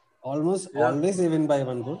 goal. Almost always they win by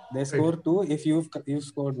 1 goal. They score 2 if you've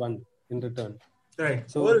scored 1 in return. Right.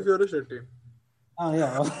 So or if you're a shit team.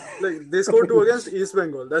 yeah. Like, they scored 2 against East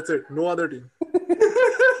Bengal. That's it. No other team.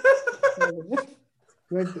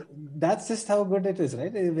 But that's just how good it is,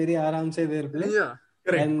 right? They're very aram se they'll play. Yeah.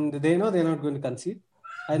 Correct. And they know they're not going to concede.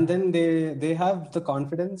 And then they have the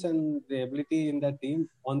confidence and the ability in that team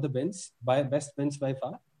on the bench, best bench by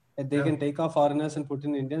far. That they can take off foreigners and put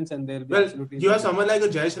in Indians, and they'll be absolutely. You have someone like a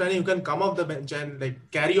Jayesh Rani who can come off the bench and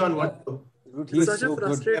like carry on what. He's such a so good,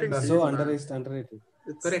 frustrating so team, man. underrated.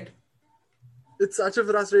 Correct. It's such a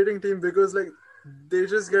frustrating team because like they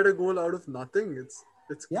just get a goal out of nothing.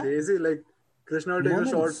 It's crazy. Like Krishna will take a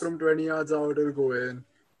shot from 20 yards out, it'll go in.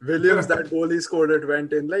 Williams, that goal he scored, it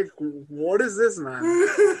went in. Like, what is this, man?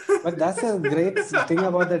 But that's a great thing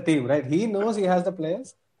about the team, right? He knows he has the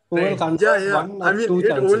players who will convert Yeah. 1 or I mean, 2 it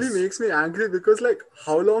chances. only makes me angry because like,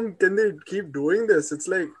 how long can they keep doing this? It's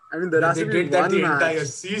like, I mean, there has They to be did that one the match. entire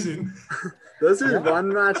season. There has to be one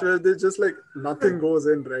match where they just like nothing goes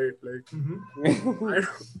in, right? Like, I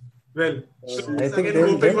don't. Well, I think again,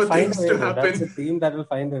 they'll hoping for find things a way. to That's a happen. team that will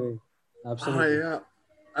find a way. Absolutely. Yeah.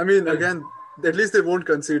 I mean, again, at least they won't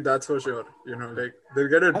concede, that's for sure. You know, like, they'll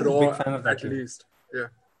get a I'm a draw big fan of that at team. least. Yeah.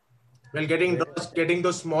 Well, getting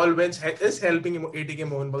those small wins is helping ATK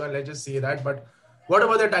Mohun Bagan. Let's just say that. But what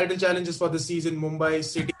about the title challenges for the season? Mumbai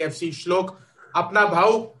City FC Shlok, Apna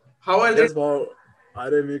Bhau. How are they? Yes, wow.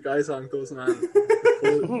 Are me kai sangtos,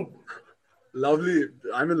 man. Lovely.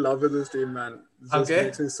 I'm in love with this team, man. It just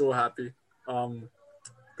makes me so happy.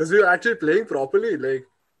 Because we're actually playing properly. Like,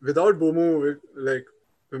 without Bumu,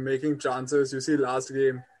 we're making chances. You see last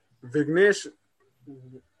game, Vignesh,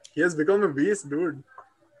 he has become a beast, dude.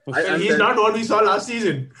 He's not what we saw last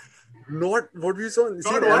season. Not what we saw. See,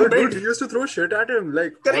 Not one bit. dude, we used to throw shit at him.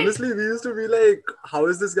 Like, honestly, we used to be like, how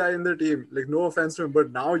is this guy in the team? Like, no offense to him,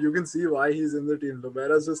 but now you can see why he's in the team.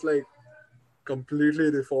 Lobera's just like completely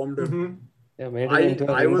reformed him. Yeah, made him into a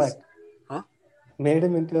wingback. Huh? Made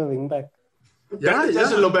him into a wingback. Yeah,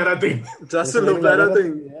 Just a Lobera thing. Just a Lobera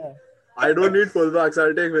thing. Yeah. I don't need fullbacks.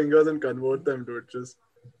 I'll take wingers and convert them, dude.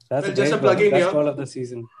 That's just a plug in best here. goal of the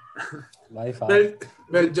season. By far.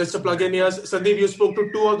 Well, just a plug in here. Sandeep, you spoke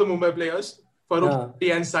to 2 of the Mumbai players,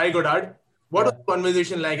 Farooq and Sai Godard. What was the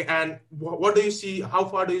conversation like, and what do you see? How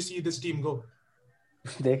far do you see this team go?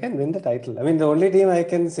 They can win the title. I mean, the only team I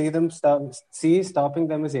can see them stopping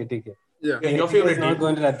them is ATK. Yeah. Your ATK favorite is not team.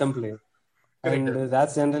 going to let them play. And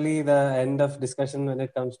that's generally the end of discussion when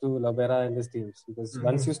it comes to Lobera and his teams. Because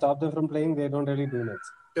once you stop them from playing, they don't really do much.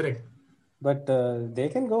 Correct. But they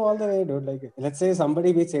can go all the way, dude. Like, let's say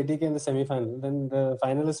somebody beats ATK in the semi-final, then the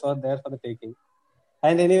final is there for the taking.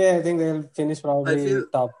 And anyway, I think they'll finish probably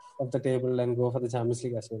top of the table and go for the Champions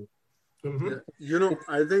League as well. Yeah.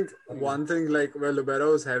 I think one thing, like, well,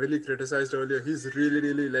 Lobera was heavily criticized earlier. He's really,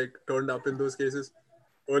 really, like, turned up in those cases.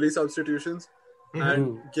 Early substitutions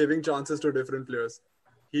and giving chances to different players.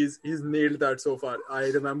 He's nailed that so far. I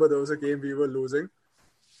remember there was a game we were losing.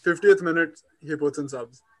 50th minute, he puts in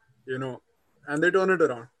subs, and they turn it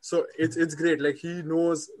around. So it's great. Like, he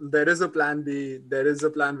knows there is a plan B, there is a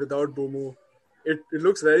plan without Bumu. It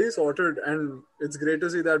looks very sorted, and it's great to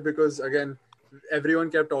see that because, again, everyone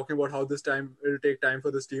kept talking about how it'll take time for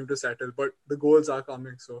this team to settle, but the goals are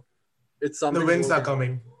coming, so it's something. The wins are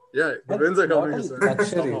coming. Yeah, the wins are coming. What a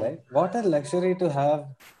luxury, right? What a luxury to have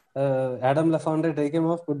Adam Lafondre take him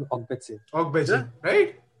off with Ogbechi,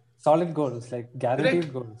 right? Solid goals, like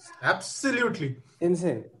guaranteed goals. Absolutely.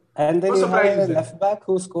 Insane. And then you have a left back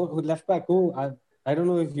who I don't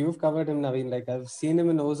know if you've covered him, Naveen. Like, I've seen him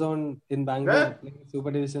in Ozone in Bangalore, playing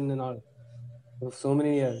Super Division and all for so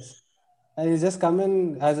many years. And he's just come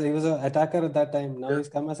in he was an attacker at that time. Now he's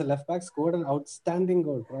come as a left back, scored an outstanding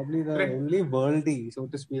goal. Probably the only worldie, so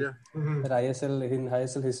to speak, in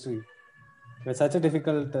ISL history. It's such a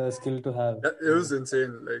difficult skill to have. Yeah, it was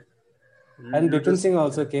insane. Like, and Bipin Singh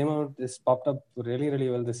also came out, popped up really, really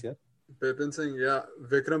well this year. Bipin Singh, yeah.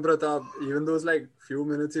 Vikram Pratap, even those few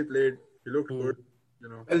minutes he played, he looked good.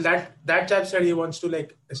 Well, that chap said he wants to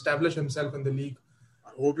establish himself in the league. I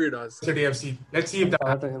hope he does. City FC. Let's see if that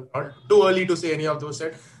happens. Not too early to say any of those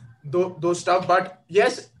stuff. But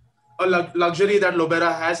yes, a luxury that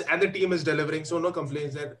Lobera has, and the team is delivering. So no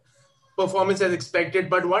complaints there. Performance as expected.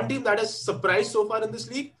 But one team that has surprised so far in this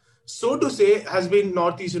league, so to say, has been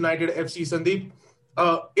Northeast United FC. Sandeep,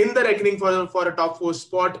 in the reckoning for a top 4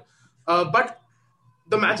 spot. But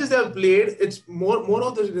the matches they have played, it's more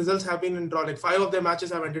of the results have been in draw. Like 5 of their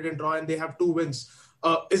matches have ended in draw, and they have 2 wins.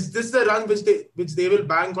 Is this the run which they will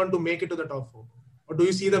bank on to make it to the top 4, or do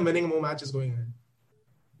you see them winning more matches going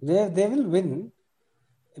ahead? They will win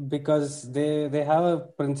because they have a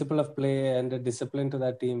principle of play and a discipline to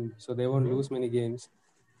that team, so they won't lose many games.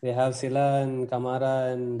 They have Silla and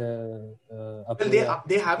Kamara and well,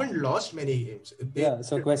 they haven't lost many games.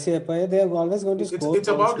 So Kwesi Epaye, they are always going to score. It's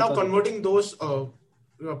about now converting those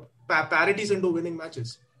parities into winning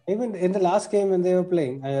matches. Even in the last game when they were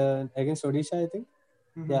playing against Odisha, I think.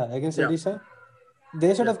 Against Odisha,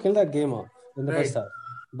 they should have killed that game off in the first half,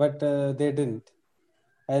 but they didn't.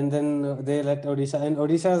 And then they let Odisha, and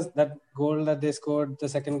Odisha's that goal that they scored, the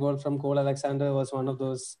second goal from Cole Alexander, was one of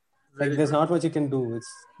those. There's not much you can do. It's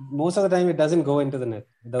most of the time it doesn't go into the net.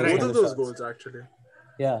 Both of those goals, actually.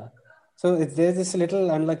 Yeah, so they're just a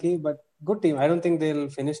little unlucky, but good team. I don't think they'll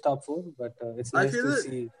finish top 4, but it's nice to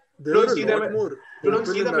see. There were a lot more. You don't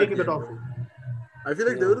see them making the top 4. I feel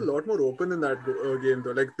like they were a lot more open in that game,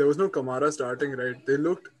 though. Like, there was no Kamara starting, right? They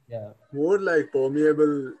looked more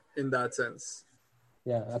permeable in that sense.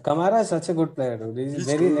 Yeah, Kamara is such a good player, dude. He's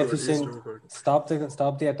very efficient. Stop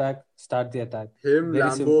the attack, start the attack. Him, very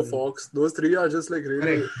Lambo, simple. Fox, those 3 are just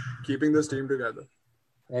really keeping this team together.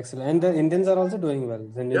 Excellent. And the Indians are also doing well.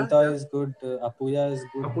 Zenintha is good. Apuya is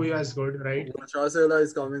good. Apuya is good, right? Chasela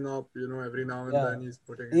is coming up, every now and then he's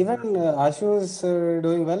putting even Ashu is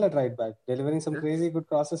doing well at right back, delivering some crazy good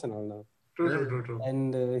crosses and all now. True.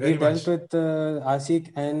 And he dealt with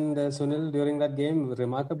Ashik and Sunil during that game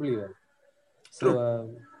remarkably well.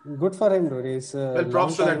 So good for him, dude. He's a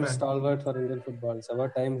long-time stalwart for Indian football. It's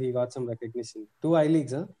about time he got some recognition. 2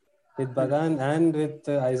 I-Leagues, with Bagan and with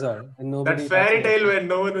Aizawl. And nobody. That fairy tale when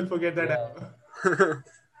no one will forget that.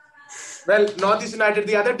 Well, Northeast United,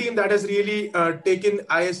 the other team that has really taken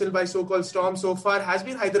ISL by so-called storm so far has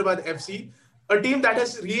been Hyderabad FC, a team that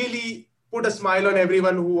has really put a smile on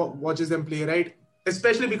everyone who watches them play, right?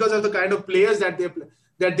 Especially because of the kind of players that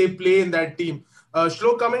they play in that team.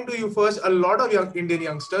 Shlok, coming to you first, a lot of Indian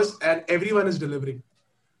youngsters, and everyone is delivering.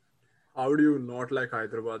 How do you not like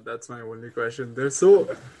Hyderabad? That's my only question. They're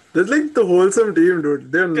like the wholesome team,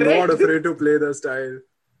 dude. They're not afraid to play their style.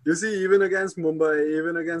 You see, even against Mumbai,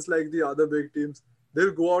 even against the other big teams,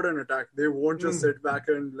 they'll go out and attack. They won't just sit back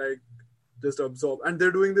and just absorb. And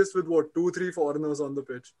they're doing this with 2-3 foreigners on the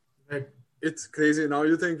pitch. Right. It's crazy. Now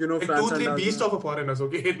you think, France 2-3 beast of a foreigners,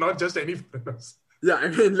 okay? Not just any foreigners. Yeah, I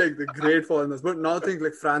mean, the great foreigners. But now think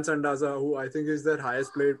France Andaza, who I think is their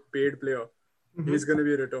highest paid player. He's going to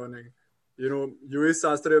be returning. Luis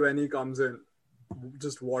Sastre, when he comes in,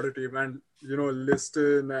 just what a team. And,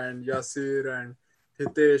 Liston and Yasir and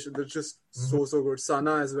Hitesh, they're just so good.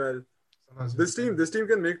 Sana as well. This team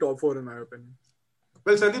can make top 4 in my opinion.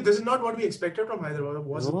 Well, Sandeep, this is not what we expected from Hyderabad.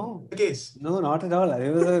 Was it the case? No, not at all.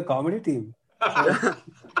 It was a comedy team.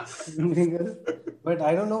 But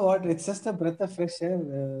I don't know what. It's just a breath of fresh air.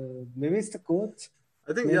 Maybe it's the coach.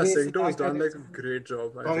 I think Singto has done like a great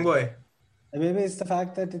job. Congoy. Maybe it's the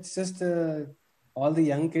fact that it's just all the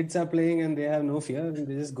young kids are playing and they have no fear and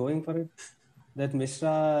they're just going for it. That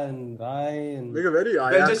Mishra and Rai and like a very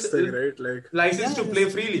Ajax thing, right? Like license to play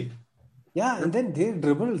freely. Yeah, and then they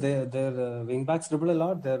dribble. Their wing backs dribble a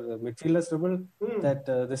lot. Their midfielders dribble. That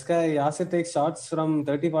this guy Yasir takes shots from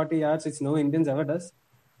 30-40 yards, which no Indians ever does.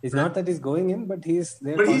 It's not that he's going in, but he's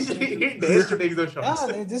there. But he dares to take those shots. Yeah,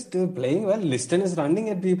 they're just playing well. Liston is running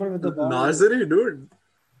at people with the ball. Nazari, dude.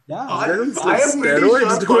 Yeah, I am pretty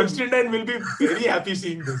sure Constantine will be very happy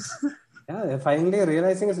seeing this. Yeah, finally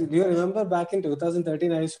realizing. Do you remember back in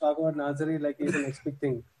 2013, I used to talk about Nazari like he's the next big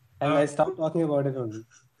thing, and I stopped talking about it only.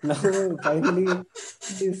 Now finally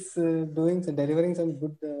he's delivering some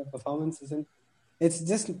good performances, and it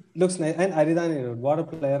just looks nice. And Aridane, what a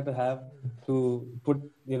player to have to put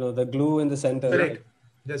the glue in the center. Correct. Like,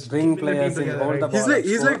 just bring players in, hold the ball.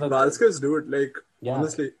 He's like Valskas, dude. Like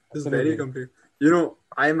honestly, he's very complete.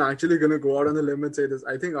 I'm actually gonna go out on the limb and say this.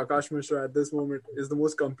 I think Akash Mishra at this moment is the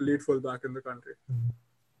most complete fullback in the country.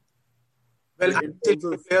 Well,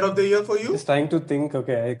 player of the year for you? Just trying to think.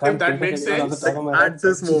 Okay, I can't. If that makes sense. At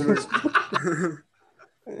this moment,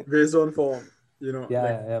 based on form,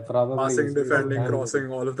 probably passing, defending,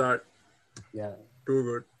 crossing, all of that. Yeah, too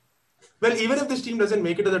good. Well, even if this team doesn't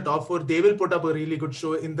make it to the top 4, they will put up a really good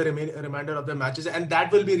show in the remainder of the matches, and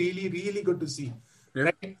that will be really, really good to see. Yeah.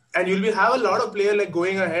 Right? And you'll have a lot of players like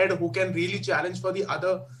going ahead who can really challenge for the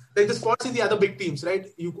other, like the spots in the other big teams, right?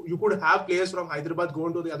 You could have players from Hyderabad go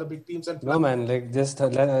into the other big teams and no man, like just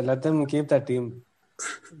let them keep that team.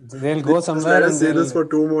 They'll go somewhere. Let us see this for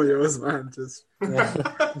 2 more years, man. Just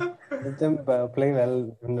let them play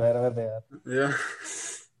well wherever they are. Yeah.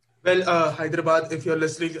 Well, Hyderabad, if you're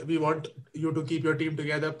listening, we want you to keep your team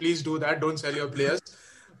together. Please do that. Don't sell your players.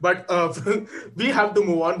 But we have to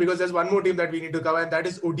move on because there's one more team that we need to cover, and that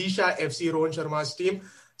is Odisha FC, Rohan Sharma's team.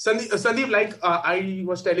 Sandeep, like I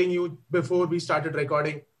was telling you before we started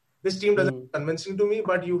recording, this team doesn't convincing to me,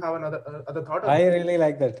 but you have other thought? I really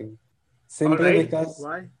like that team. Simply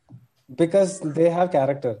because they have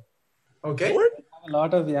character. Okay. What? They have a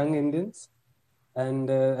lot of young Indians, and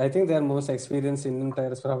I think their most experienced Indian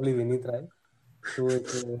player is probably Vinith Rai.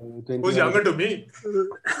 Who's younger to me?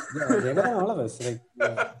 Yeah, younger than all of us. Like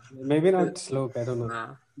maybe not Slok, I don't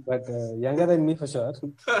know, but younger than me for sure.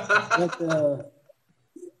 But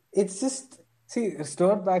it's just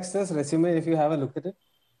Stuart Baxter's resume. If you have a look at it,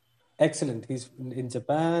 excellent. He's in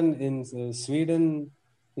Japan, in Sweden.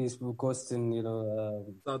 He's coached in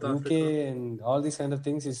South UK Africa. and all these kind of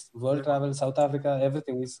things. He's world travel, South Africa,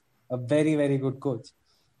 everything. He's a very, very good coach.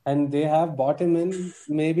 And they have bought him in,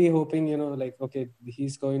 maybe hoping,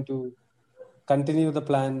 he's going to continue the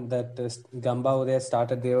plan that Gambao they had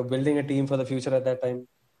started. They were building a team for the future at that time.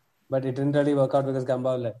 But it didn't really work out because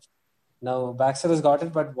Gambao left. Now, Baxter has got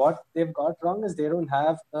it, but what they've got wrong is they don't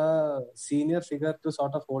have a senior figure to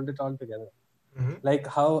sort of hold it all together. Mm-hmm. Like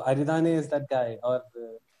how Aridane is that guy, or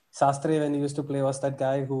Sastre when he used to play was that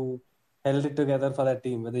guy who held it together for that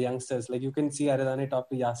team with the youngsters. Like you can see Aridane talk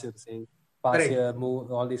to Yasir saying, pass here,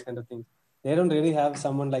 move, all these kind of things. They don't really have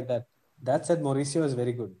someone like that. That said, Mauricio is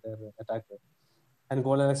very good, their attacker. And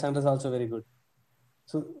Goal Alexander is also very good.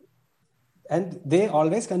 So, and they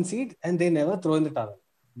always concede and they never throw in the towel.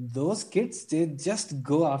 Those kids, they just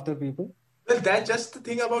go after people. Well, that's just the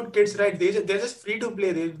thing about kids, right? They're just free to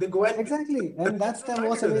play. They go and... Exactly. And that's the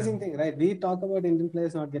most amazing thing, right? We talk about Indian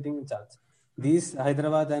players not getting a chance. These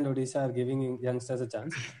Hyderabad and Odisha are giving youngsters a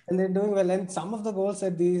chance, and they're doing well. And some of the goals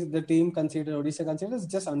that the team conceded, Odisha conceded, is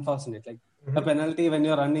just unfortunate. Like a penalty when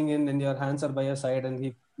you're running in and your hands are by your side and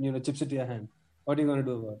he chips it to your hand. What are you going to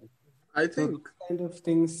do about it? I think so kind of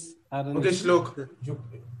things are okay. Shlok.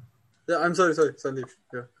 Yeah, I'm sorry, Sandeep.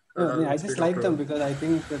 Yeah. I just like them because I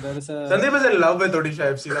think there is a... Sandeep is in love with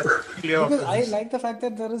Odisha FC. That's clear. Because I like the fact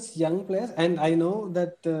that there is young players, and I know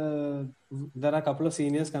that there are a couple of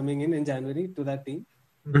seniors coming in January to that team.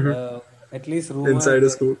 At least rumor insider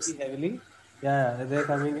scoops heavily. Yeah, they're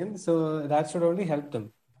coming in, so that should only help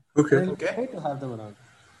them. Okay. Great to have them around.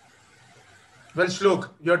 Well, Shlok,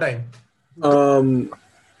 your time.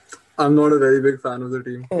 I'm not a very big fan of the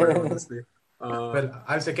team, quite honestly. Well,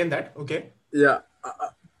 I'll second that. Okay. Yeah.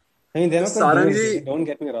 I mean, they're not going to do anything. Don't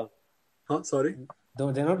get me wrong. Huh? Sorry?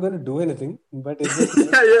 They're not going to do anything, but it's just...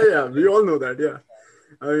 yeah. We all know that, yeah.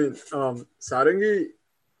 I mean, Sarangi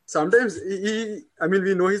sometimes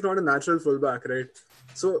we know he's not a natural fullback, right?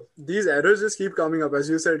 So these errors just keep coming up, as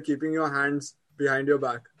you said, keeping your hands behind your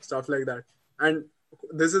back, stuff like that. And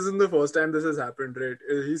this isn't the first time this has happened, right?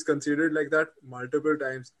 He's conceded like that multiple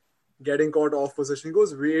times, getting caught off position. He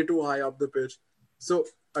goes way too high up the pitch. So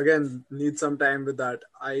again, need some time with that.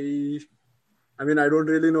 I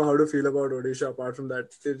don't really know how to feel about Odisha apart from that.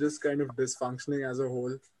 They're just kind of dysfunctioning as a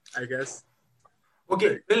whole, I guess.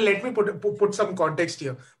 Okay, well, let me put some context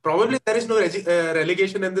here. Probably there is no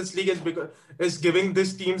relegation in this league is giving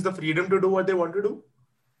these teams the freedom to do what they want to do,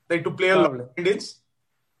 like to play a lot of Indians.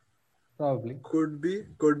 Probably. Could be.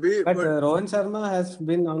 But Rohan Sharma has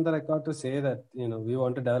been on the record to say that, we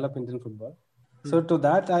want to develop Indian football. So to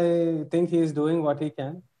that, I think he is doing what he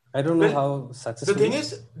can. I don't know how successful. The thing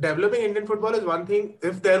is, developing Indian football is one thing.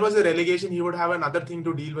 If there was a relegation, he would have another thing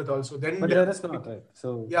to deal with also. But there is not, right?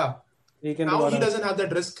 So yeah. He doesn't have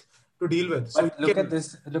that risk to deal with. So but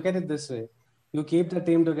look at it this way. You keep the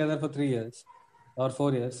team together for 3 years or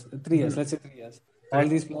 4 years, 3 years, let's say 3 years. All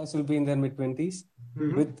these players will be in their mid-20s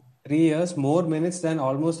with 3 years, more minutes than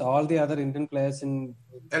almost all the other Indian players in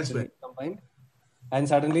elsewhere combined. And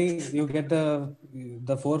suddenly you get the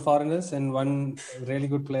 4 foreigners and 1 really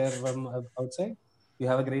good player from outside. You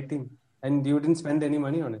have a great team. And you didn't spend any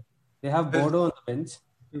money on it. They have Bodo on the bench,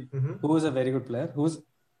 who is a very good player, who's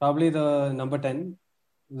probably the number 10,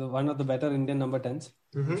 one of the better Indian number 10s.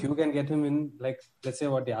 If you can get him in, like, let's say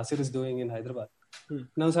what Yasir is doing in Hyderabad.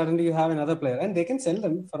 Now suddenly you have another player and they can sell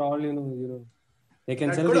them for all, they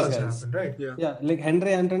can sell these guys. Happen, right? Yeah, like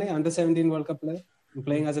Henry Antony, under 17 World Cup player,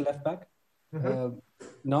 playing as a left back.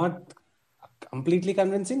 Not completely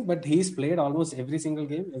convincing, but he's played almost every single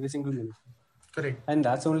game, every single minute. Correct. And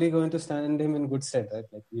that's only going to stand him in good stead, right?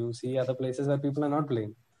 Like you see other places where people are not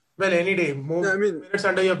playing. Well, any day, more minutes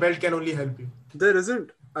under your belt can only help you. There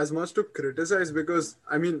isn't as much to criticize because,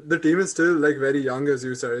 the team is still like very young, as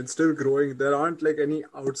you said. It's still growing. There aren't like any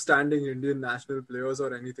outstanding Indian national players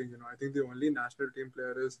or anything, I think the only national team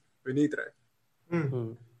player is Vineet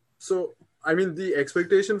Rai. So, the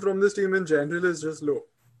expectation from this team in general is just low.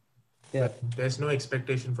 Yeah. There's no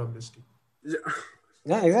expectation from this team.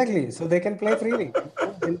 Yeah, exactly. So they can play freely.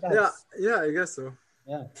 Yeah, I guess so.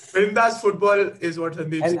 Yeah. Bindas football is what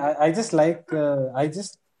Sandeep said. And I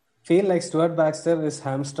just feel like Stuart Baxter is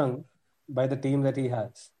hamstrung by the team that he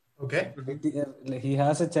has. Okay. He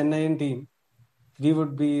has a Chennaian team. We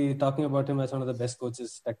would be talking about him as one of the best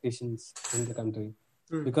coaches, tacticians in the country.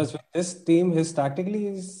 Because with this team, his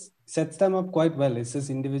tactically sets them up quite well. It's his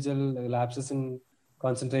individual lapses in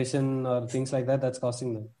concentration or things like that that's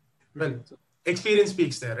costing them. Well, experience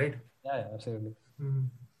speaks there, right? Yeah, absolutely.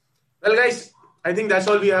 Well, guys, I think that's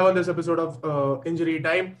all we have on this episode of Injury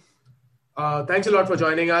Time. Thanks a lot for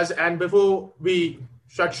joining us. And before we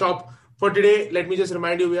shut shop for today, let me just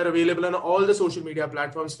remind you, we are available on all the social media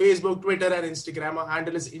platforms, Facebook, Twitter, and Instagram. Our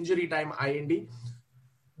handle is Injury Time IND.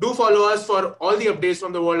 Do follow us for all the updates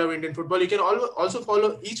from the world of Indian football. You can also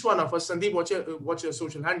follow each one of us. Sandeep, what's your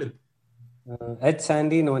social handle? At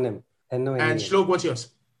Sandy Nonem. And Shlok, what's yours?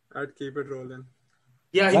 I'd keep it rolling.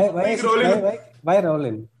 Yeah, why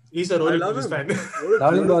rolling? He's a rolling fan.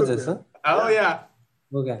 Rolling Borges, huh? Oh, yeah.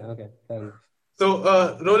 Okay. Fair enough.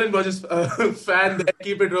 So, Roland Borges fan, there,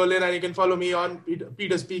 keep it rolling, and you can follow me on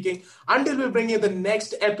Peter Speaking. Until we bring you the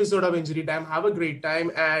next episode of Injury Time, have a great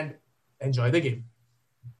time and enjoy the game.